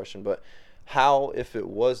for this question, but how, if it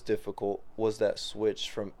was difficult, was that switch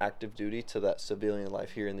from active duty to that civilian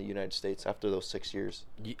life here in the United States after those 6 years?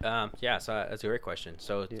 Yeah, so that's a great question.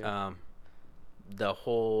 So, Yeah. the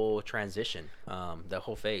whole transition, the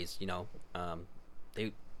whole phase, you're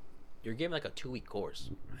given like a 2-week course,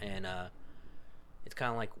 and it's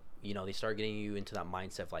kind of like they start getting you into that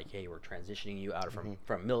mindset of like, hey, we're transitioning you out from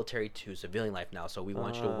military to civilian life now, so we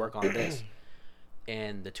want you to work on this.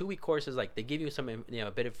 And the 2-week course is like they give you some a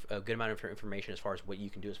good amount of information as far as what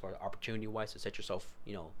you can do as far as opportunity wise to set yourself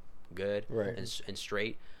good Right. and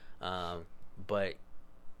straight. But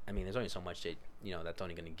I mean, there's only so much that that's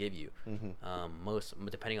only going to give you. Most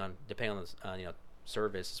depending on the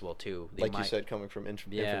service as well too. They Like might, you said, coming from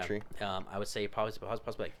yeah, infantry. I would say possibly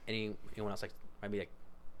like anyone else, like maybe like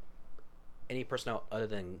any personnel other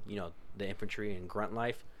than the infantry and grunt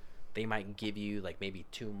life, they might give you like maybe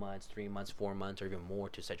 2 months, 3 months, 4 months, or even more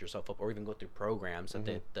to set yourself up, or even go through programs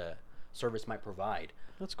that the service might provide.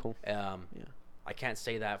 That's cool. Yeah. I can't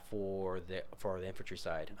say that for the infantry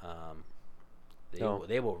side.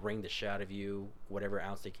 They will wring the shit out of you, whatever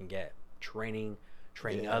ounce they can get. Training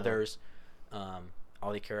others.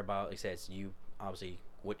 All they care about, like I said, is you obviously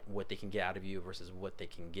what they can get out of you versus what they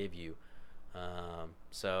can give you.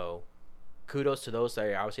 So kudos to those that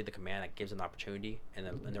are obviously the command that gives an opportunity, and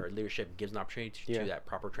their leadership gives an opportunity to do that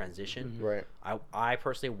proper transition. Right. I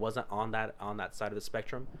personally wasn't on that side of the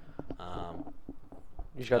spectrum.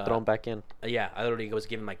 You just got thrown back in. Yeah, I literally was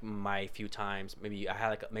given like my few times. Maybe I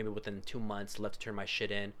had maybe within 2 months left to turn my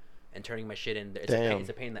shit in, and turning my shit in, it's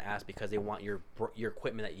a pain in the ass because they want your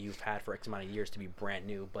equipment that you've had for X amount of years to be brand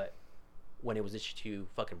new, but when it was issued to you,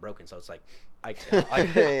 fucking broken. So it's like I can't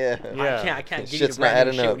give you the brand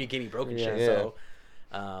new shit when you give me broken shit. So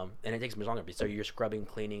and it takes much longer. So you're scrubbing,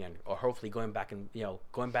 cleaning, or hopefully going back in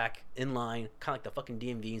line, kind of like the fucking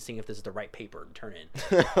DMV, and seeing if this is the right paper to turn in.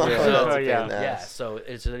 So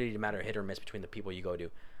it's really a matter of hit or miss between the people you go to.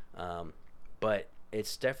 But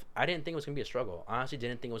it's I didn't think it was gonna be a struggle. Honestly,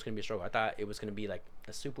 didn't think it was gonna be a struggle. I thought it was gonna be like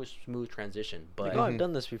a super smooth transition. But I've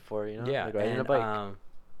done this before, Yeah, like riding a bike.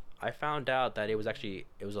 I found out that it was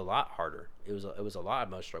a lot harder. It was a lot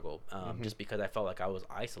more struggle. Just because I felt like I was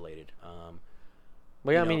isolated.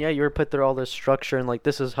 Well, yeah, I mean, you were put through all this structure and like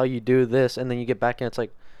this is how you do this, and then you get back and it's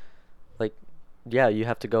like, yeah, you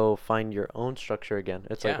have to go find your own structure again.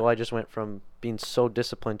 It's like, well, I just went from being so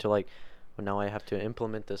disciplined to like, well, now I have to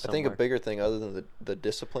implement this somewhere. I think a bigger thing other than the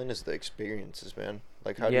discipline is the experiences, man.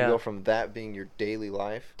 Like, how do you go from that being your daily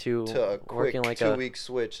life to a quick like 2-week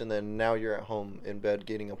switch, and then now you're at home in bed,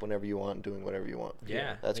 getting up whenever you want, doing whatever you want.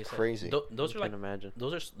 Yeah, that's crazy. Those are like, imagine.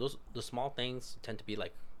 Those the small things tend to be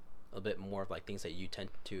like a bit more of like things that you tend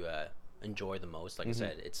to enjoy the most. Like I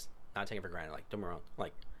said, it's not taken for granted. Like, don't get me wrong,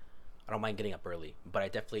 like I don't mind getting up early, but I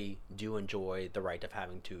definitely do enjoy the right of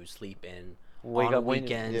having to sleep in wake on up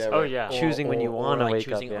weekends. Choosing when you want to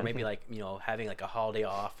wake up, or maybe like having like a holiday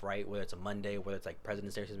off, right? Whether it's a Monday, whether it's like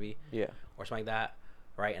President's Day, or something like that,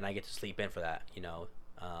 right? And I get to sleep in for that,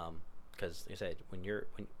 because like I said, when don't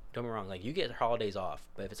get me wrong, like you get holidays off,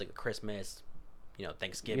 but if it's like a Christmas,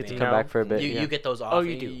 Thanksgiving, you get to come back for a bit. You get those off. Oh,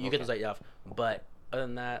 you do. You get those days off. But other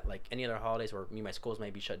than that, like any other holidays where my schools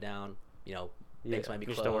might be shut down, banks might be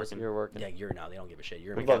closed. Still working. You're working. Yeah, they don't give a shit.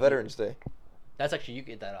 What about Veterans Day? That's actually, you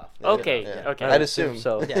get that off. Okay. I'd assume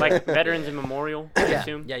so. Yeah. Like Veterans and Memorial. I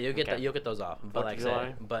assume. Yeah, you'll get those off. But like I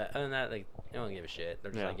said, but other than that, like they don't give a shit.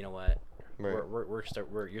 They're just like, you know what,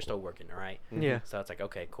 you're still working, all right? Yeah. So it's like,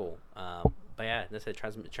 okay, cool. But yeah, that's it.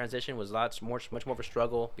 Transition was much more of a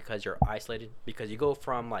struggle because you're isolated. Because you go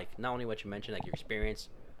from like not only what you mentioned, like your experience,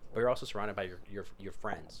 but you're also surrounded by your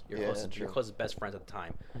friends, your closest best friends at the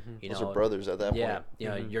time. Those are brothers at that point.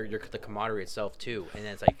 Yeah, you're the camaraderie itself too, and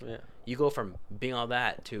then it's like you go from being all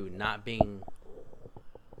that to not being.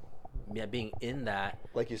 Yeah, being in that,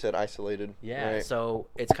 like you said, isolated. Yeah, right. So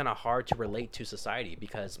it's kind of hard to relate to society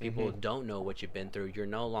because people don't know what you've been through. You're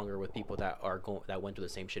no longer with people that that went through the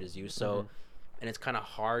same shit as you. So, and it's kind of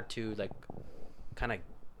hard to like, kind of,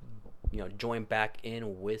 join back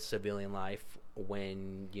in with civilian life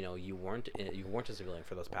when you weren't a civilian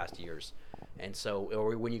for those past years. And so,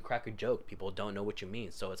 or when you crack a joke, people don't know what you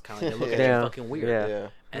mean. So it's kind of like they look at you fucking weird. Yeah.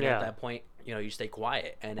 And at that point, you stay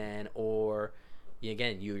quiet, and then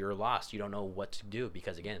again, you're lost. You don't know what to do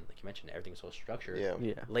because, again, like you mentioned, everything's so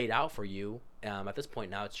structured, laid out for you. At this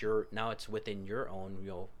point, now it's within your own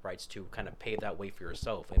rights to kind of pave that way for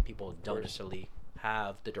yourself, and people don't necessarily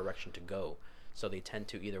have the direction to go, so they tend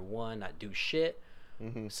to either not do shit.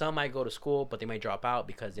 Some might go to school, but they might drop out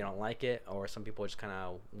because they don't like it, or some people just kind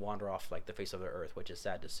of wander off like the face of the earth, which is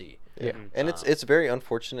sad to see. Yeah, and it's very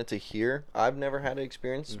unfortunate to hear. I've never had an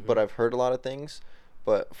experience, but I've heard a lot of things.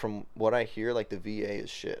 But from what I hear, like the VA is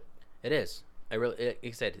shit. It is. Like I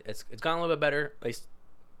said, it's gotten a little bit better. At least,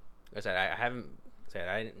 like I said,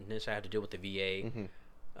 I didn't necessarily have to deal with the VA,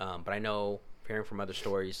 but I know, hearing from other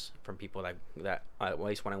stories from people that at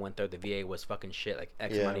least when I went there, the VA was fucking shit like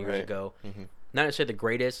X amount of years ago. Not necessarily the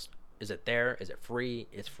greatest. Is it there? Is it free?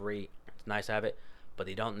 It's free. It's nice to have it, but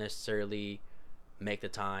they don't necessarily make the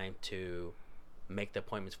time to make the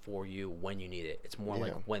appointments for you when you need it. It's more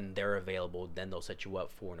like when they're available, then they'll set you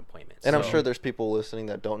up for an appointment. And I'm sure there's people listening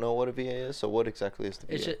that don't know what a VA is. So what exactly is the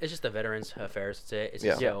VA? It's just the Veterans Affairs. It's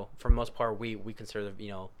just, for the most part, we consider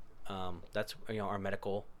that's our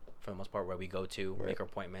medical for the most part where we go to make our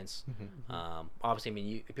appointments. Obviously, I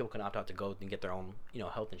mean, people can opt out to go and get their own,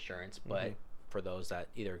 health insurance, but for those that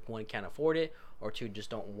either one can't afford it or two just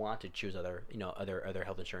don't want to choose other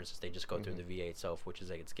health insurances, they just go through the VA itself, which is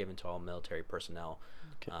like it's given to all military personnel.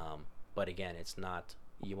 Okay. But again, it's not.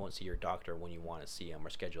 You won't see your doctor when you want to see them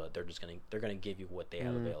or schedule it. They're gonna give you what they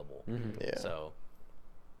have available. Yeah. So,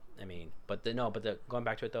 I mean, but going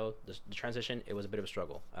back to it though, the transition, it was a bit of a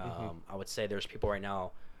struggle. I would say there's people right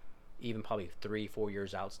now, even probably 3-4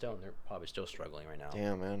 years out still, and they're probably still struggling right now.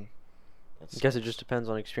 Yeah, man. I guess it just depends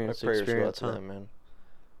on experience to experience, huh? Them, man.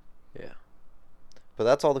 Yeah. But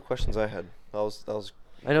that's all the questions I had. That was.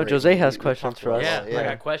 I know Jozáy has questions for us. Yeah, I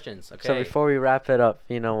got questions. Okay. So before we wrap it up,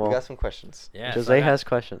 we got some questions. Yeah. Jozáy has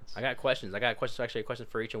questions. I got questions. Actually, a question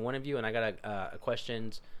for each and one of you, and I got a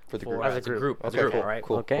questions for the group. As a group. Okay, cool. All right.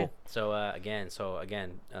 Cool. Okay. So again,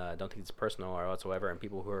 don't think it's personal or whatsoever. And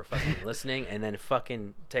people who are fucking listening and then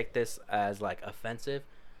fucking take this as like offensive,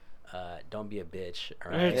 don't be a bitch.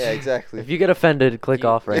 All right. Yeah, exactly. If you get offended, click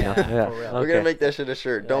off right now. Yeah. For real. We're gonna make that shit a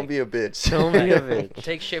shirt. Don't be a bitch. Don't be a bitch.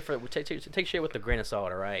 Take shit with a grain of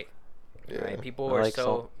salt. All right. Yeah. Right? People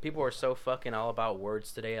are so fucking all about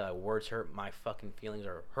words today. Like words hurt my fucking feelings,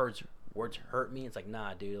 or words hurt me. It's like,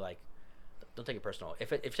 nah, dude. Like, don't take it personal.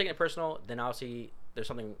 If you're taking it personal, then obviously there's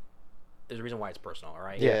a reason why it's personal. All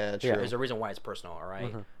right. Yeah, true. There's a reason why it's personal. All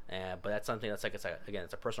right. But that's something that's like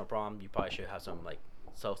it's a personal problem. You probably should have some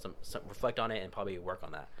reflect on it and probably work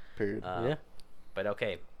on that. Period. Yeah. But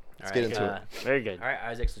okay. Let's get into it. Very good. All right,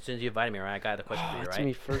 Isaac. So as soon as you invited me, right, I got the question for you, right? It's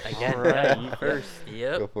me first. Again, All right. you first.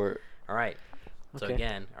 Yep. Go for it. All right. So Okay.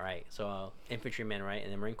 again, all right. So infantrymen, right,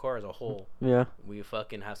 and the Marine Corps as a whole, Yeah. we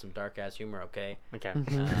fucking have some dark ass humor, okay? Okay.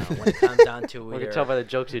 When it comes down to We can tell by the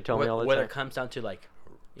jokes you tell me all the whether time. it comes down to like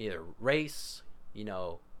either race,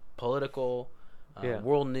 political, Yeah.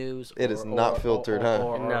 world news. It is not filtered, huh?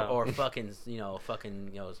 Or fucking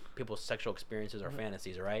people's sexual experiences or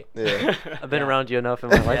fantasies, all right? Yeah. I've been Yeah. around you enough in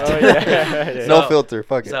my life. Oh, yeah. No So- filter.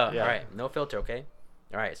 Fuck it. So, Yeah. all right, no filter, okay?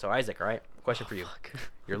 All right, so Isaac, all right, question for you.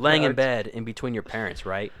 You're laying in bed in between your parents,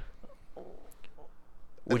 right?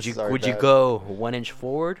 Would you Sorry, would you Dad. go 1 inch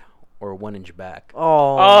forward or 1 inch back?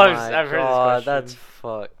 Oh, I've my heard this God, question. that's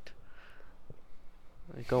fucked.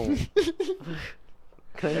 Go. Can I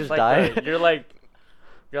It's just like die? you're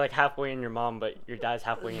like halfway in your mom, but your dad's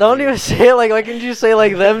halfway in Don't you. even say it like. Why can't you say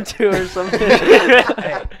like them two or something?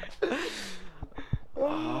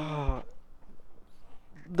 Oh,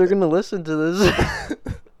 they're gonna listen to this.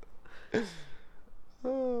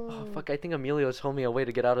 Oh fuck! I think Emilio told me a way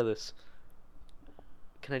to get out of this.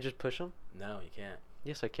 Can I just push him? No, you can't.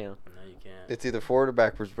 Yes, I can. No, you can't. It's either forward or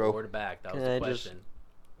backwards, bro. Forward or back. That was Can the I just- question.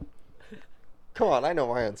 Come on, I know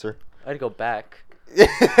my answer. I'd go back.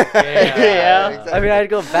 Yeah. I mean, I'd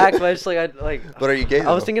go back, but it's like I'd like. But are you gay?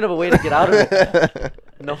 I was though? thinking of a way to get out of it.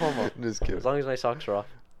 No homo. Just kidding. As long as my socks are off.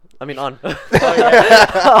 I mean, on.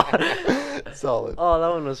 Solid. Oh, that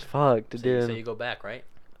one was fucked, dude. So you go back, right?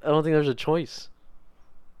 I don't think there's a choice.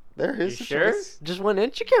 There is You a sure? choice. Just 1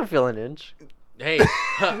 inch? You can't feel an inch. Hey.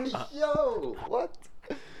 Yo, what?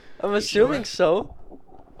 I'm assuming so.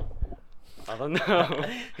 I don't know.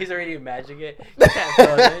 He's already imagining it. You can't feel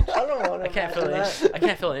an inch. I don't want I can't feel an inch. I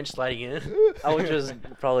can't feel an inch sliding in. I would just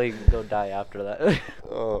probably go die after that.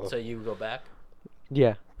 Oh. So you go back?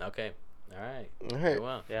 Yeah. Okay. All right. All right. Very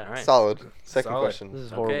well. Yeah. All right. Solid. Second Solid. question. This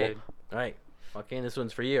is Okay. horrible. All right. Okay, this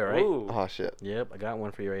one's for you, all right? Ooh. Oh shit. Yep, I got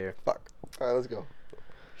one for you right here. Fuck. All right, let's go.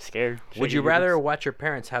 Scared. Would you rather watch your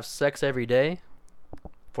parents have sex every day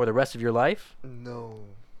for the rest of your life, No.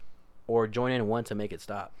 or join in one to make it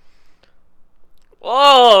stop?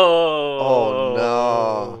 Oh. Oh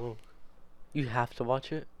no. You have to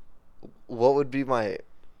watch it? What would be my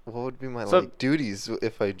So- like duties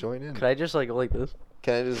if I join in? Could I just like go like this?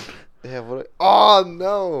 Can I just oh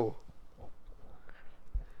no.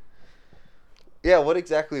 Yeah, what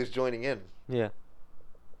exactly is joining in? Yeah.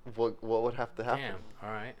 What would have to happen? Damn. All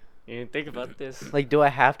right. You didn't think about this. Like, do I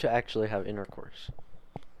have to actually have intercourse?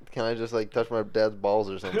 Can I just like touch my dad's balls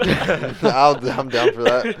or something? I'm down for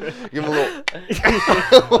that. Give him a little.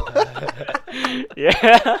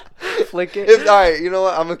 Yeah. Flick it? All right, you know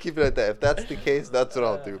what? I'm gonna keep it at that. If that's the case, that's what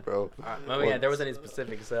I'll do, bro. Well, yeah, there wasn't any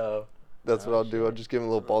specifics, so. That's what I'll do. I'll just give him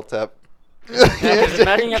a little ball tap. Yeah, 'cause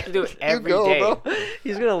imagine you have to do it You every go, day. bro.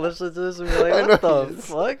 He's gonna listen to this and be like, I what know the he is.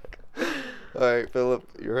 fuck? All right, Philip,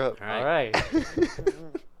 you're up. All All right. right.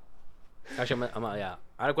 Actually, I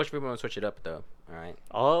had a question for you. I'm gonna switch it up though. All right.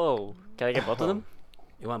 Oh. Can I get both of them?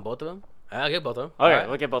 You want both of them? I'll get both of them. Okay, All right.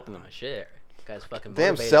 we'll get both of them. Oh, shit. Guy's fucking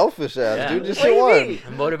Damn motivated. selfish ass, Yeah. dude. Just What do you you one. mean?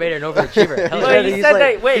 A motivator and overachiever. Hell Wait, yeah. you said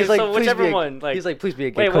that. Wait, so please whichever be a- one. Like, he's like, please be a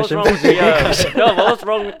wait, good what's question. wrong with Please be a good the? question. No, what was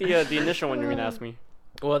wrong with the initial one you were gonna ask me?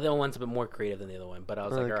 Well, the other one's a bit more creative than the other one, but I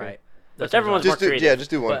was like, Okay. all right. Whichever one's Just more do, creative. yeah, just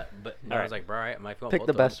do one. But I Alright. was like, bro, all right, I might want Pick both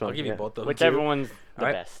the of them. best I'll one, give you yeah. both of them. Whichever too. one's the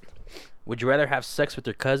Alright. best. Would you rather have sex with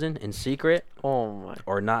your cousin in secret Oh my.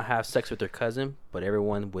 or not have sex with your cousin, but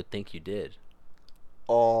everyone would think you did?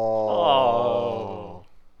 Oh.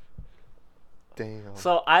 Damn.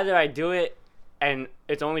 So either I do it, and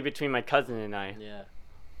it's only between my cousin and I, Yeah.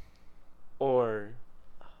 or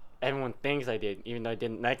everyone thinks I did, even though I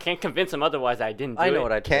didn't. And I can't convince them otherwise that I didn't do I know it.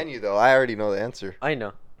 what I'd Can pick. you though? I already know the answer. I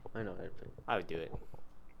know. I know. What I'd pick. I would do it.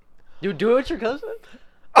 You do it with your cousin?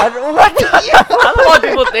 I don't want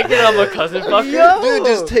people thinking I'm a cousin fucker. Yo! Dude,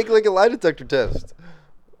 just take like a lie detector test.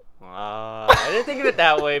 I didn't think of it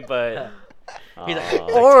that way, but. He's like,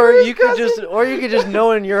 Or you could just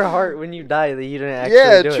know in your heart when you die that you didn't actually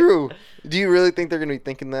Yeah, do it. true. Do you really think they're gonna be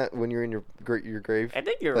thinking that when you're in your grave? I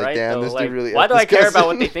think you're Like, right, damn, though. this dude Like, really why effed do I his care about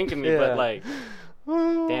what cousin. they think of me? Yeah. But, like,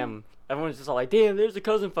 damn. Everyone's just all like, damn, there's a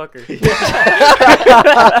cousin fucker.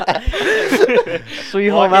 Sweet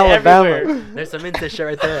Home Walking Alabama. everywhere. There's some incest shit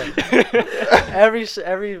right there.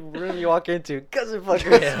 every room you walk into, cousin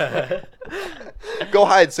fucker. Yeah. Go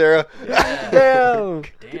hide, Sarah. Damn.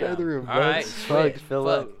 Get out of the room. All right, Fuck, sweet. fill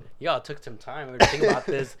Fuck. up. Y'all took some time. We were thinking about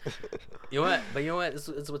this. You know what? But you know what? This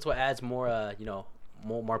is what adds more,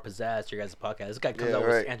 more pizzazz to your guys' podcast. This guy comes Yeah, out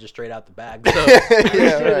right. with answers straight out the bag. So. Yeah, Shit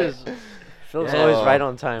right. is- Phil's Yeah. always right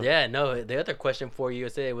on time. Yeah, no. The other question for you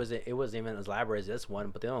is it wasn't even as elaborate as this one,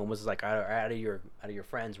 but the other one was like out of your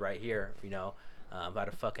friends right here, out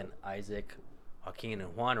of fucking Isaac, Joaquin,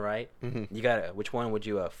 and Juan, right? Mhm. You got which one would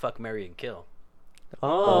you fuck, marry, and kill?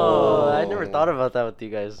 Oh, I never thought about that with you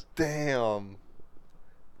guys. Damn.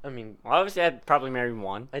 I mean, Well, obviously, I'd probably marry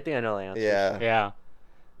one. I think I know the answer. Yeah. Yeah.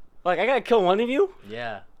 Like, I gotta kill one of you?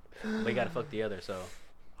 Yeah, but you gotta fuck the other. So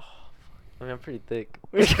I mean, I'm pretty thick.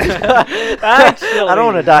 Actually. I don't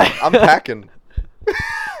want to die. I'm packing.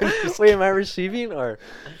 Wait, am I receiving or?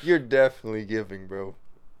 You're definitely giving, bro.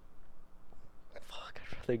 Fuck,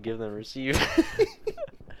 I'd rather give than receive.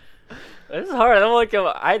 This is hard. I don't want to kill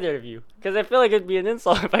either of you. Because I feel like it'd be an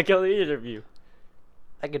insult if I killed either of you.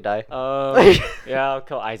 I could die. Yeah, I'll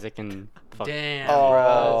kill Isaac and fuck. damn,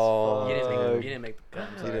 Oh, bro. You fuck. didn't make the cut.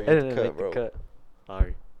 I'm You sorry. didn't I didn't cut, make bro. the cut.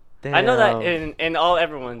 Sorry. Damn. I know that in all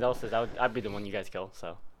everyone else's, I'd be the one you guys kill,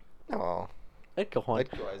 so. Oh, I'd kill Juan.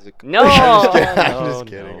 I'd go Isaac. No! I'm just kidding. I'm No, just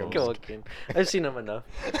kidding. no. I'm Kill just Joaquin. I've seen him enough.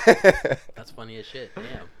 kidding. That's funny as shit. Damn.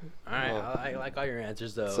 All right, I like all your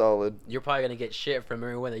answers though. Solid. You're probably gonna get shit from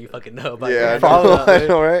everyone that you fucking know about. Yeah, I your know, answers. Probably. I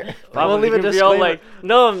know, right? Probably leave a gonna be all disclaimer. like,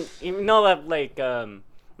 no, you know that, like,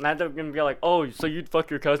 not they're gonna be like, oh, so you'd fuck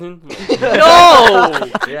your cousin? No!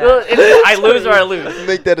 Yeah. I lose or I lose.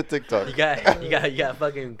 Make that a TikTok. You got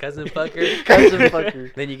fucking cousin fucker. Cousin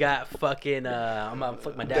fucker. Then you got fucking I'm gonna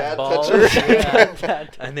fuck my Dad dad's balls. toucher. Yeah.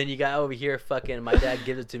 And then you got over here fucking my dad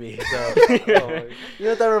gives it to me. So You know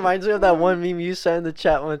what that reminds me of? That one meme you sent in the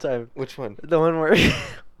chat one time. Which one? The one where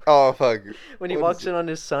Oh, fuck. when he What walks is in it? on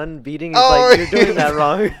his son beating, he's Oh, like, "You're doing that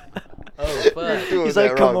wrong." oh You're fuck. doing He's that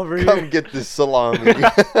like, "Come wrong. over Come here." get this salami.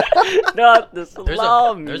 Not the There's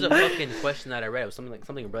salami. a fucking question that I read. It was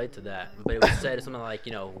something related to that, but it was said something like,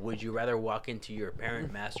 would you rather walk into your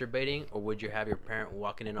parent masturbating, or would you have your parent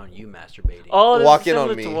walking in on you masturbating? Oh, this Walk is in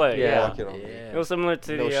similar on to me. what? Yeah. Yeah. Walk in on me. It was similar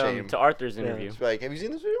to No the shame. to Arthur's interview. Just be like, have you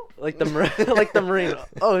seen this video? like the like the Marine.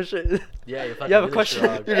 Oh shit! Yeah, you're You have a question?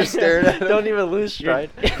 You're just staring at him. Don't even lose Your,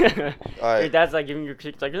 stride. Alright. your dad's like giving you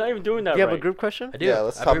critiques, like, you're not even doing that Do you have right. a group question? I do. Yeah,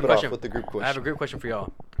 let's I have a top group it off question. with the group I have a question. group question for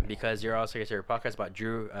y'all because you're also your podcast about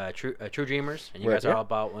true dreamers, and you Right. guys are all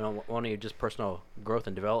about not only just personal growth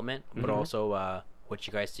and development, but Mhm. also what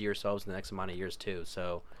you guys see yourselves in the next amount of years too.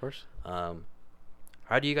 So, Of course.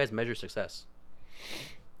 how do you guys measure success?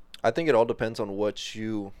 I think it all depends on what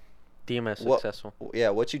you Deem as What- successful.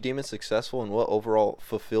 what you deem as successful and what overall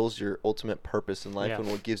fulfills your ultimate purpose in life Yeah. and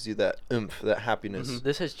what gives you that oomph, that happiness. Mhm.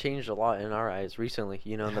 This has changed a lot in our eyes recently.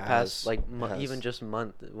 You know, in the It past, has. like It has. even just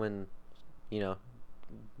month when,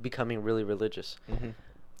 becoming really religious. Mm-hmm.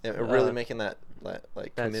 And really Uh, making that like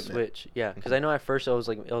That commitment. switch, yeah. Because I know at first it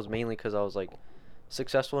was mainly because I was like,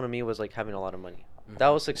 successful to me was like having a lot of money. That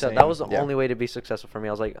was success. Same, That was the yeah. only way to be successful for me.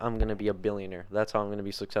 I was like, I'm gonna be a billionaire. That's how I'm gonna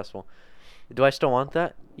be successful. Do I still want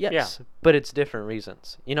that? Yes, but it's different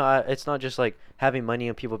reasons. You know, it's not just like having money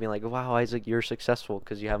and people being like, "Wow, Isaac, you're successful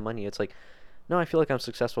because you have money." It's like, no, I feel like I'm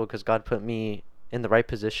successful because God put me in the right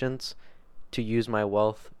positions to use my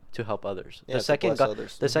wealth to help others. Yeah, The to second bless God,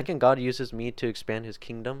 others. the Mhm. second God uses me to expand His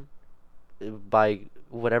kingdom, by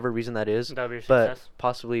whatever reason that is, That'll be your but success.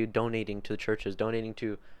 possibly donating to the churches, donating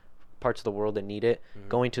to parts of the world that need it, Mhm.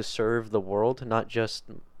 going to serve the world, not just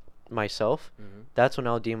myself. Mhm. That's when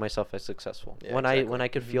I'll deem myself as successful. Yeah, when exactly. I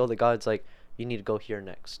could feel that God's like, you need to go here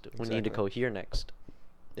next. We need to Exactly. go here next.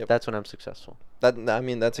 Yep. That's when I'm successful.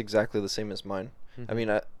 That's exactly the same as mine. I Mhm.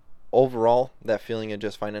 mean, overall, that feeling of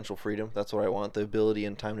just financial freedom, that's what I want. The ability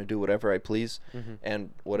and time to do whatever I please Mhm.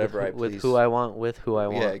 and whatever with, I please. with who I want, with who I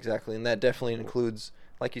want. Yeah, exactly. And that definitely includes,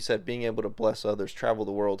 like you said, being able to bless others, travel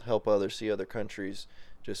the world, help others, see other countries,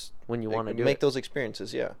 just When you want to do make it. those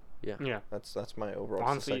experiences. Yeah, Yeah. that's my overall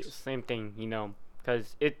Honestly, success. same thing,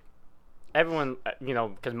 because everyone,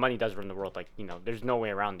 because money does run the world. Like, there's no way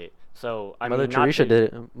around it. So I Mother mean, not Teresa to-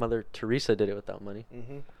 did it. Mother Teresa did it without money.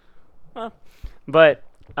 Mm-hmm. But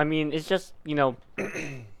I mean, it's just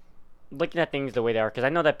looking at things the way they are. Because I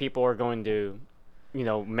know that people are going to,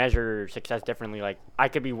 measure success differently. Like, I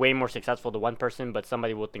could be way more successful to one person, but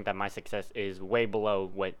somebody will think that my success is way below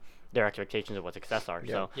what their expectations of what success are.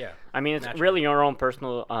 Yeah. So Yeah. I mean, it's Naturally. really your own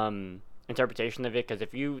personal interpretation of it. Because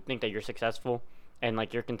if you think that you're successful and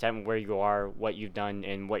like you're content with where you are, what you've done,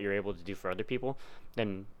 and what you're able to do for other people,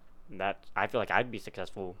 then that I feel like I'd be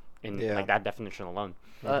successful in Yeah. like that definition alone.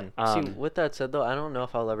 See, with that said, though, I don't know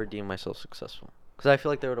if I'll ever deem myself successous. Because I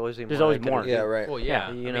feel like there would always be There's more. always I could more. do. Yeah, right. Well,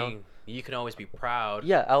 yeah. you I know. mean, you can always be proud.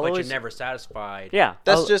 Yeah, I'll but always. you're never satisfied. Yeah.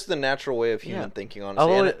 That's I'll- just the natural way of Yeah. human thinking, I'll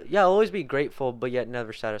honestly. always, I'll always be grateful, but yet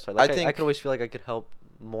never satisfied. Like, I I think- could always feel like I could help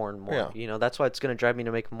more and more. Yeah. That's why it's gonna drive me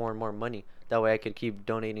to make more and more money. That way, I could keep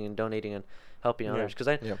donating and helping Yeah. others. Because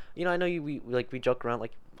Yeah. I know we joke around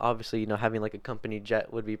like obviously having like a company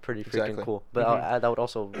jet would be pretty freaking Exactly. cool, but Mhm. that would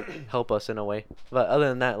also help us in a way. But other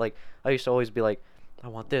than that, like I used to always be like, I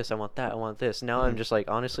want this, I want that, I want this. Now I'm Mhm. just like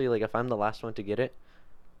honestly, like if I'm the last one to get it,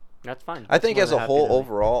 That's fine. I think more as than a happy whole, to-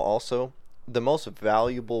 overall, also, the most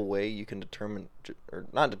valuable way you can determine, or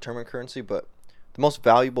not determine currency, but the most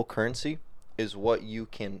valuable currency is what you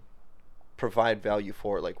can provide value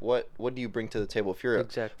for. Like, what do you bring to the table? If you're a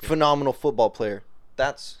Exactly. phenomenal football player,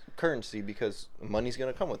 that's currency because money's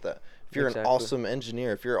going to come with that. If you're Exactly. an awesome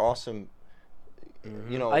engineer, if you're awesome,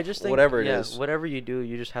 I just think whatever it is. whatever you do,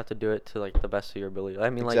 you just have to do it to like the best of your ability.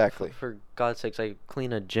 I mean, Exactly. like for God's sakes, I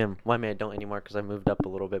clean a gym. Well, I mean, I don't anymore because I moved up a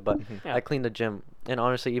little bit, but Mhm. Yeah. I cleaned the gym. And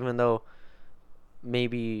honestly, even though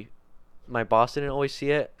maybe my boss didn't always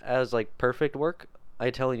see it as like perfect work, I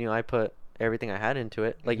telling you, I put everything I had into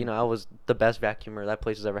it. Like Mhm. I was the best vacuumer that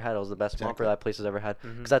place has ever had. I was the best Exactly. mopper that place has ever had.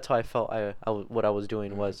 Mhm. Because that's how I felt. What I was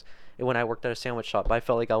doing Mhm. was when I worked at a sandwich shop, I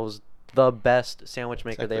felt like I was the best sandwich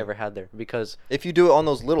maker they Exactly. ever had there because. If you do it on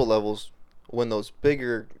those little levels, when those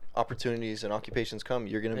bigger opportunities and occupations come,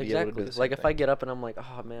 you're going to be able to do the same Like if thing. I get up and I'm like,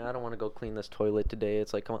 oh man, I don't want to go clean this toilet today.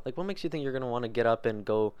 It's like, come on, like what makes you think you're gonna want to get up and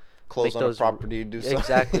go Close make on those a property, do something.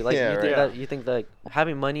 exactly? Like yeah, you right. think Yeah. that you think that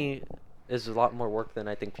having money is a lot more work than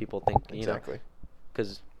I think people think. Exactly.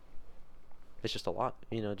 Because it's just a lot.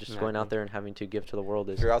 Just Yeah, going I out think- there and having to give to the world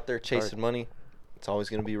is. If you're out there it's hard. chasing money, it's always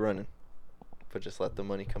going to be running. But just let the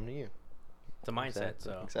money come to you. It's a mindset. Exactly.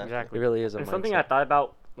 So Exactly. Exactly. It really is a And mindset. something I thought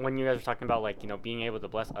about when you guys were talking about like being able to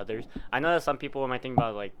bless others. I know that some people might think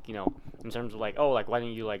about like in terms of like, oh, like why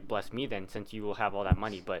don't you like bless me then since you will have all that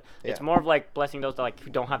money? But it's Yeah. more of like blessing those that like who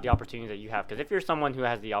don't have the opportunities that you have. Because if you're someone who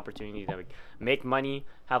has the opportunity to like make money,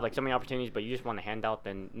 have like so many opportunities, but you just want a handout,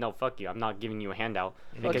 then no, fuck you. I'm not giving you a handout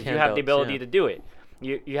because you have handouts, the ability yeah. to do it.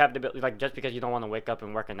 You have the ability, like just because you don't want to wake up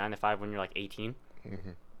and work a 9 to 5 when you're like 18. Mm-hmm.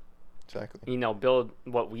 Exactly. Build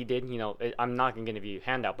what we did. I'm not gonna give you a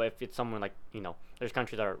handout, but if it's someone like there's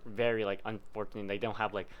countries that are very like unfortunate, they don't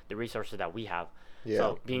have like the resources that we have. Yeah.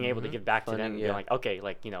 So being able to Mhm. give back to them, Funding, and being yeah. like, okay,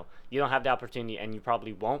 like you don't have the opportunity, and you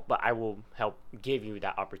probably won't, but I will help give you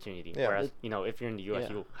that opportunity. Yeah. Whereas if you're in the U.S.,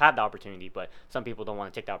 Yeah. you have the opportunity, but some people don't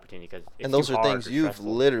want to take the opportunity because And those are things you've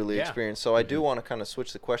literally Yeah. experienced. So I do want to kind of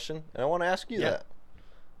switch the question, and I want to ask you Yeah. that.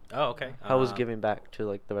 Oh, okay. How was giving back to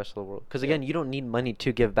like the rest of the world? Because Yeah. again, you don't need money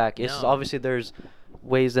to give back. It's No. obviously there's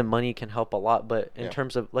ways that money can help a lot, but in Yeah.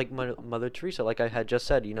 terms of like Mother Teresa, like I had just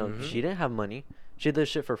said, Mhm. she didn't have money. She did this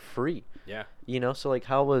shit for free. Yeah. So like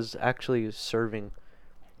how was actually serving?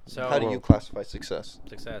 So How do you world. classify success?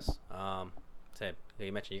 success? Say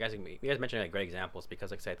you mentioned you guys mentioned like great examples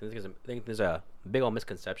because like I said, I think there's a big old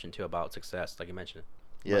misconception too about success, like you mentioned.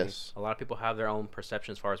 Yes. A lot of people have their own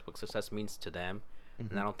perception as far as what success means to them, and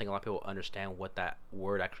Mhm. I don't think a lot of people understand what that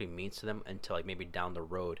word actually means to them until like maybe down the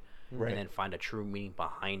road, Right. and then find a true meaning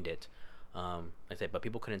behind it. Like I said, but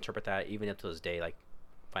people can interpret that even up to this day, like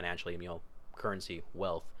financially, currency,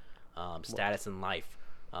 wealth, status in life,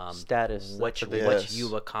 Status, what that's a you, big one. what Yes.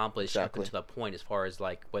 you've accomplished up Exactly. until that point, as far as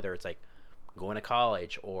like whether it's like going to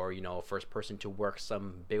college, or first person to work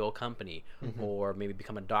some big old company, or maybe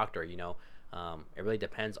become a doctor. It really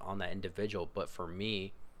depends on that individual. But for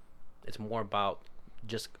me, it's more about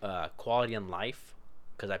just quality in life,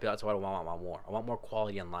 because I feel that's what I want more. I want more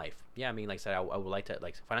quality in life. Yeah, I mean, like I said, I would like to,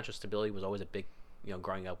 like, financial stability was always a big,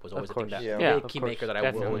 growing up was always a thing that really key maker that I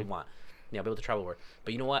would always want. Be able to travel the world.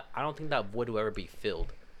 But you know what? I don't think that void will ever be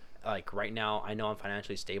filled. Like right now, I know I'm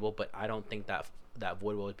financially stable, but I don't think that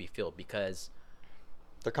void will always be filled, because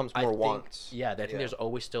there comes more wants. Yeah, I think there's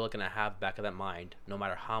always still gonna have back of that mind, no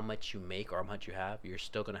matter how much you make or how much you have, you're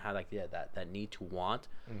still gonna have that need to want,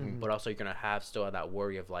 but also you're gonna have still that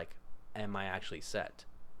worry of like, am I actually set?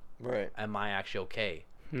 Right. Am I actually okay?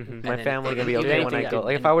 My family gonna be okay when I go.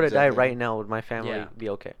 Like if I were to die right now, would my family be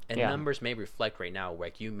okay? And numbers may reflect right now,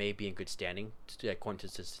 like you may be in good standing, according to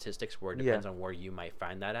statistics, where it depends on where you might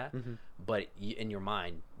find that at. But in your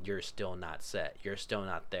mind, you're still not set. You're still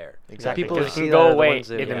not there. Exactly. People can go away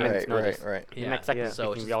in a minute's notice. Right. The next second,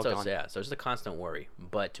 so it's just a constant worry.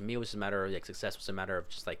 But to me, it was a matter of like success was a matter of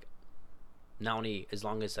just like, not only as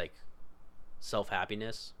long as like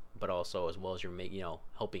self-happiness, but also as well as you're making,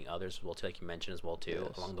 helping others as well too, like you mentioned as well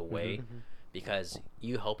too, along the way, because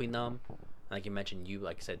you helping them, like you mentioned, you,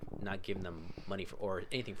 like I said, not giving them money or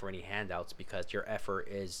anything for any handouts, because your effort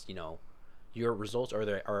is, your results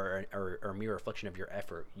are a mere reflection of your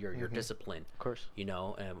effort, your discipline, of course,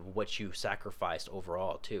 and what you sacrificed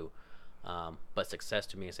overall too. But success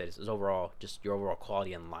to me, I said, is overall just your overall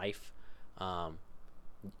quality in life, not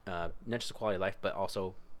just the quality of life, but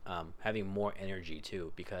also having more energy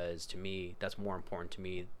too, because to me that's more important to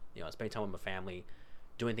me, spending time with my family,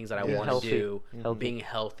 doing things that I want to do, being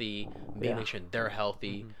healthy, making sure they're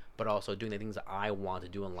healthy, but also doing the things that I want to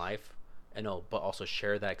do in life, but also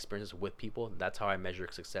share that experiences with people. That's how I measure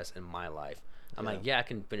success in my life. I'm like, I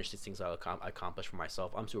can finish these things I accomplished for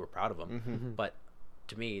myself. I'm super proud of them, but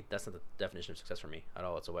to me that's not the definition of success for me at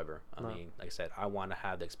all whatsoever. I mean, like I said, I want to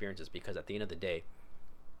have the experiences, because at the end of the day,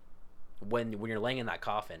 when you're laying in that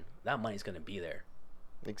coffin, that money's gonna be there.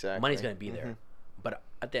 Exactly. Money's gonna be there. But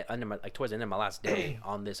at the end of towards the end of my last day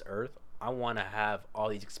on this earth, I want to have all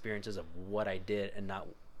these experiences of what I did, and not,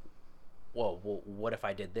 well, what if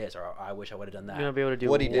I did this, or I wish I would have done that. You're gonna be able to do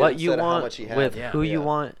what you want with who you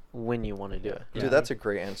want when you want to do it. Dude, that's a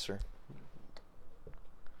great answer.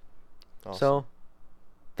 Awesome. So,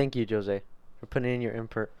 thank you, Jozáy, for putting in your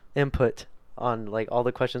input on like all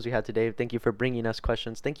the questions we had today. Thank you for bringing us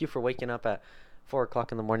questions. Thank you for waking up at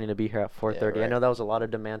 4:00 in the morning to be here at 4:30. I know that was a lot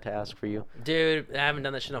of demand to ask for you. Dude, I haven't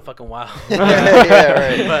done that shit in a fucking while. But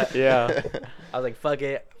I was like, fuck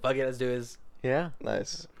it, let's do this. Yeah.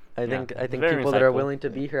 Nice. I think Very people that are willing to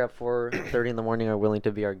be here at 4:30 in the morning are willing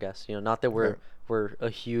to be our guests. Not that we're a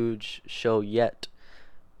huge show yet,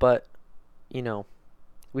 but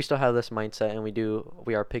we still have this mindset, and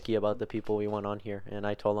we are picky about the people we want on here. And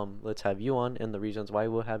I told them, let's have you on, and the reasons why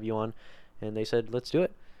we'll have you on, and they said, let's do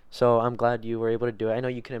it. So I'm glad you were able to do it. I know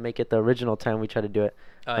you couldn't make it the original time we tried to do it.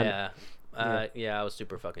 Oh, I was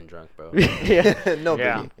super fucking drunk, bro. No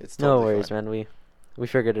biggie. It's totally no worries, fine. man. We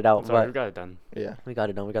figured it out. But we got it done. Yeah. We got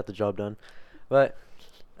it done. We got the job done. But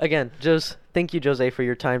again, just thank you, Jozáy, for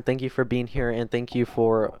your time. Thank you for being here, and thank you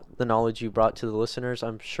for the knowledge you brought to the listeners.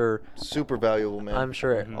 I'm sure super valuable, man. I'm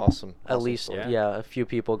sure awesome. At least a few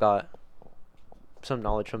people got some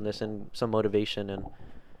knowledge from this and some motivation, and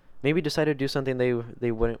maybe decided to do something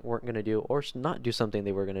they weren't going to do, or not do something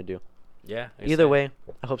they were going to do. Yeah. Either way,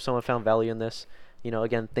 I hope someone found value in this.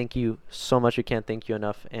 Again, thank you so much. We can't thank you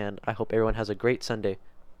enough, and I hope everyone has a great Sunday.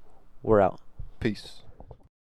 We're out. Peace.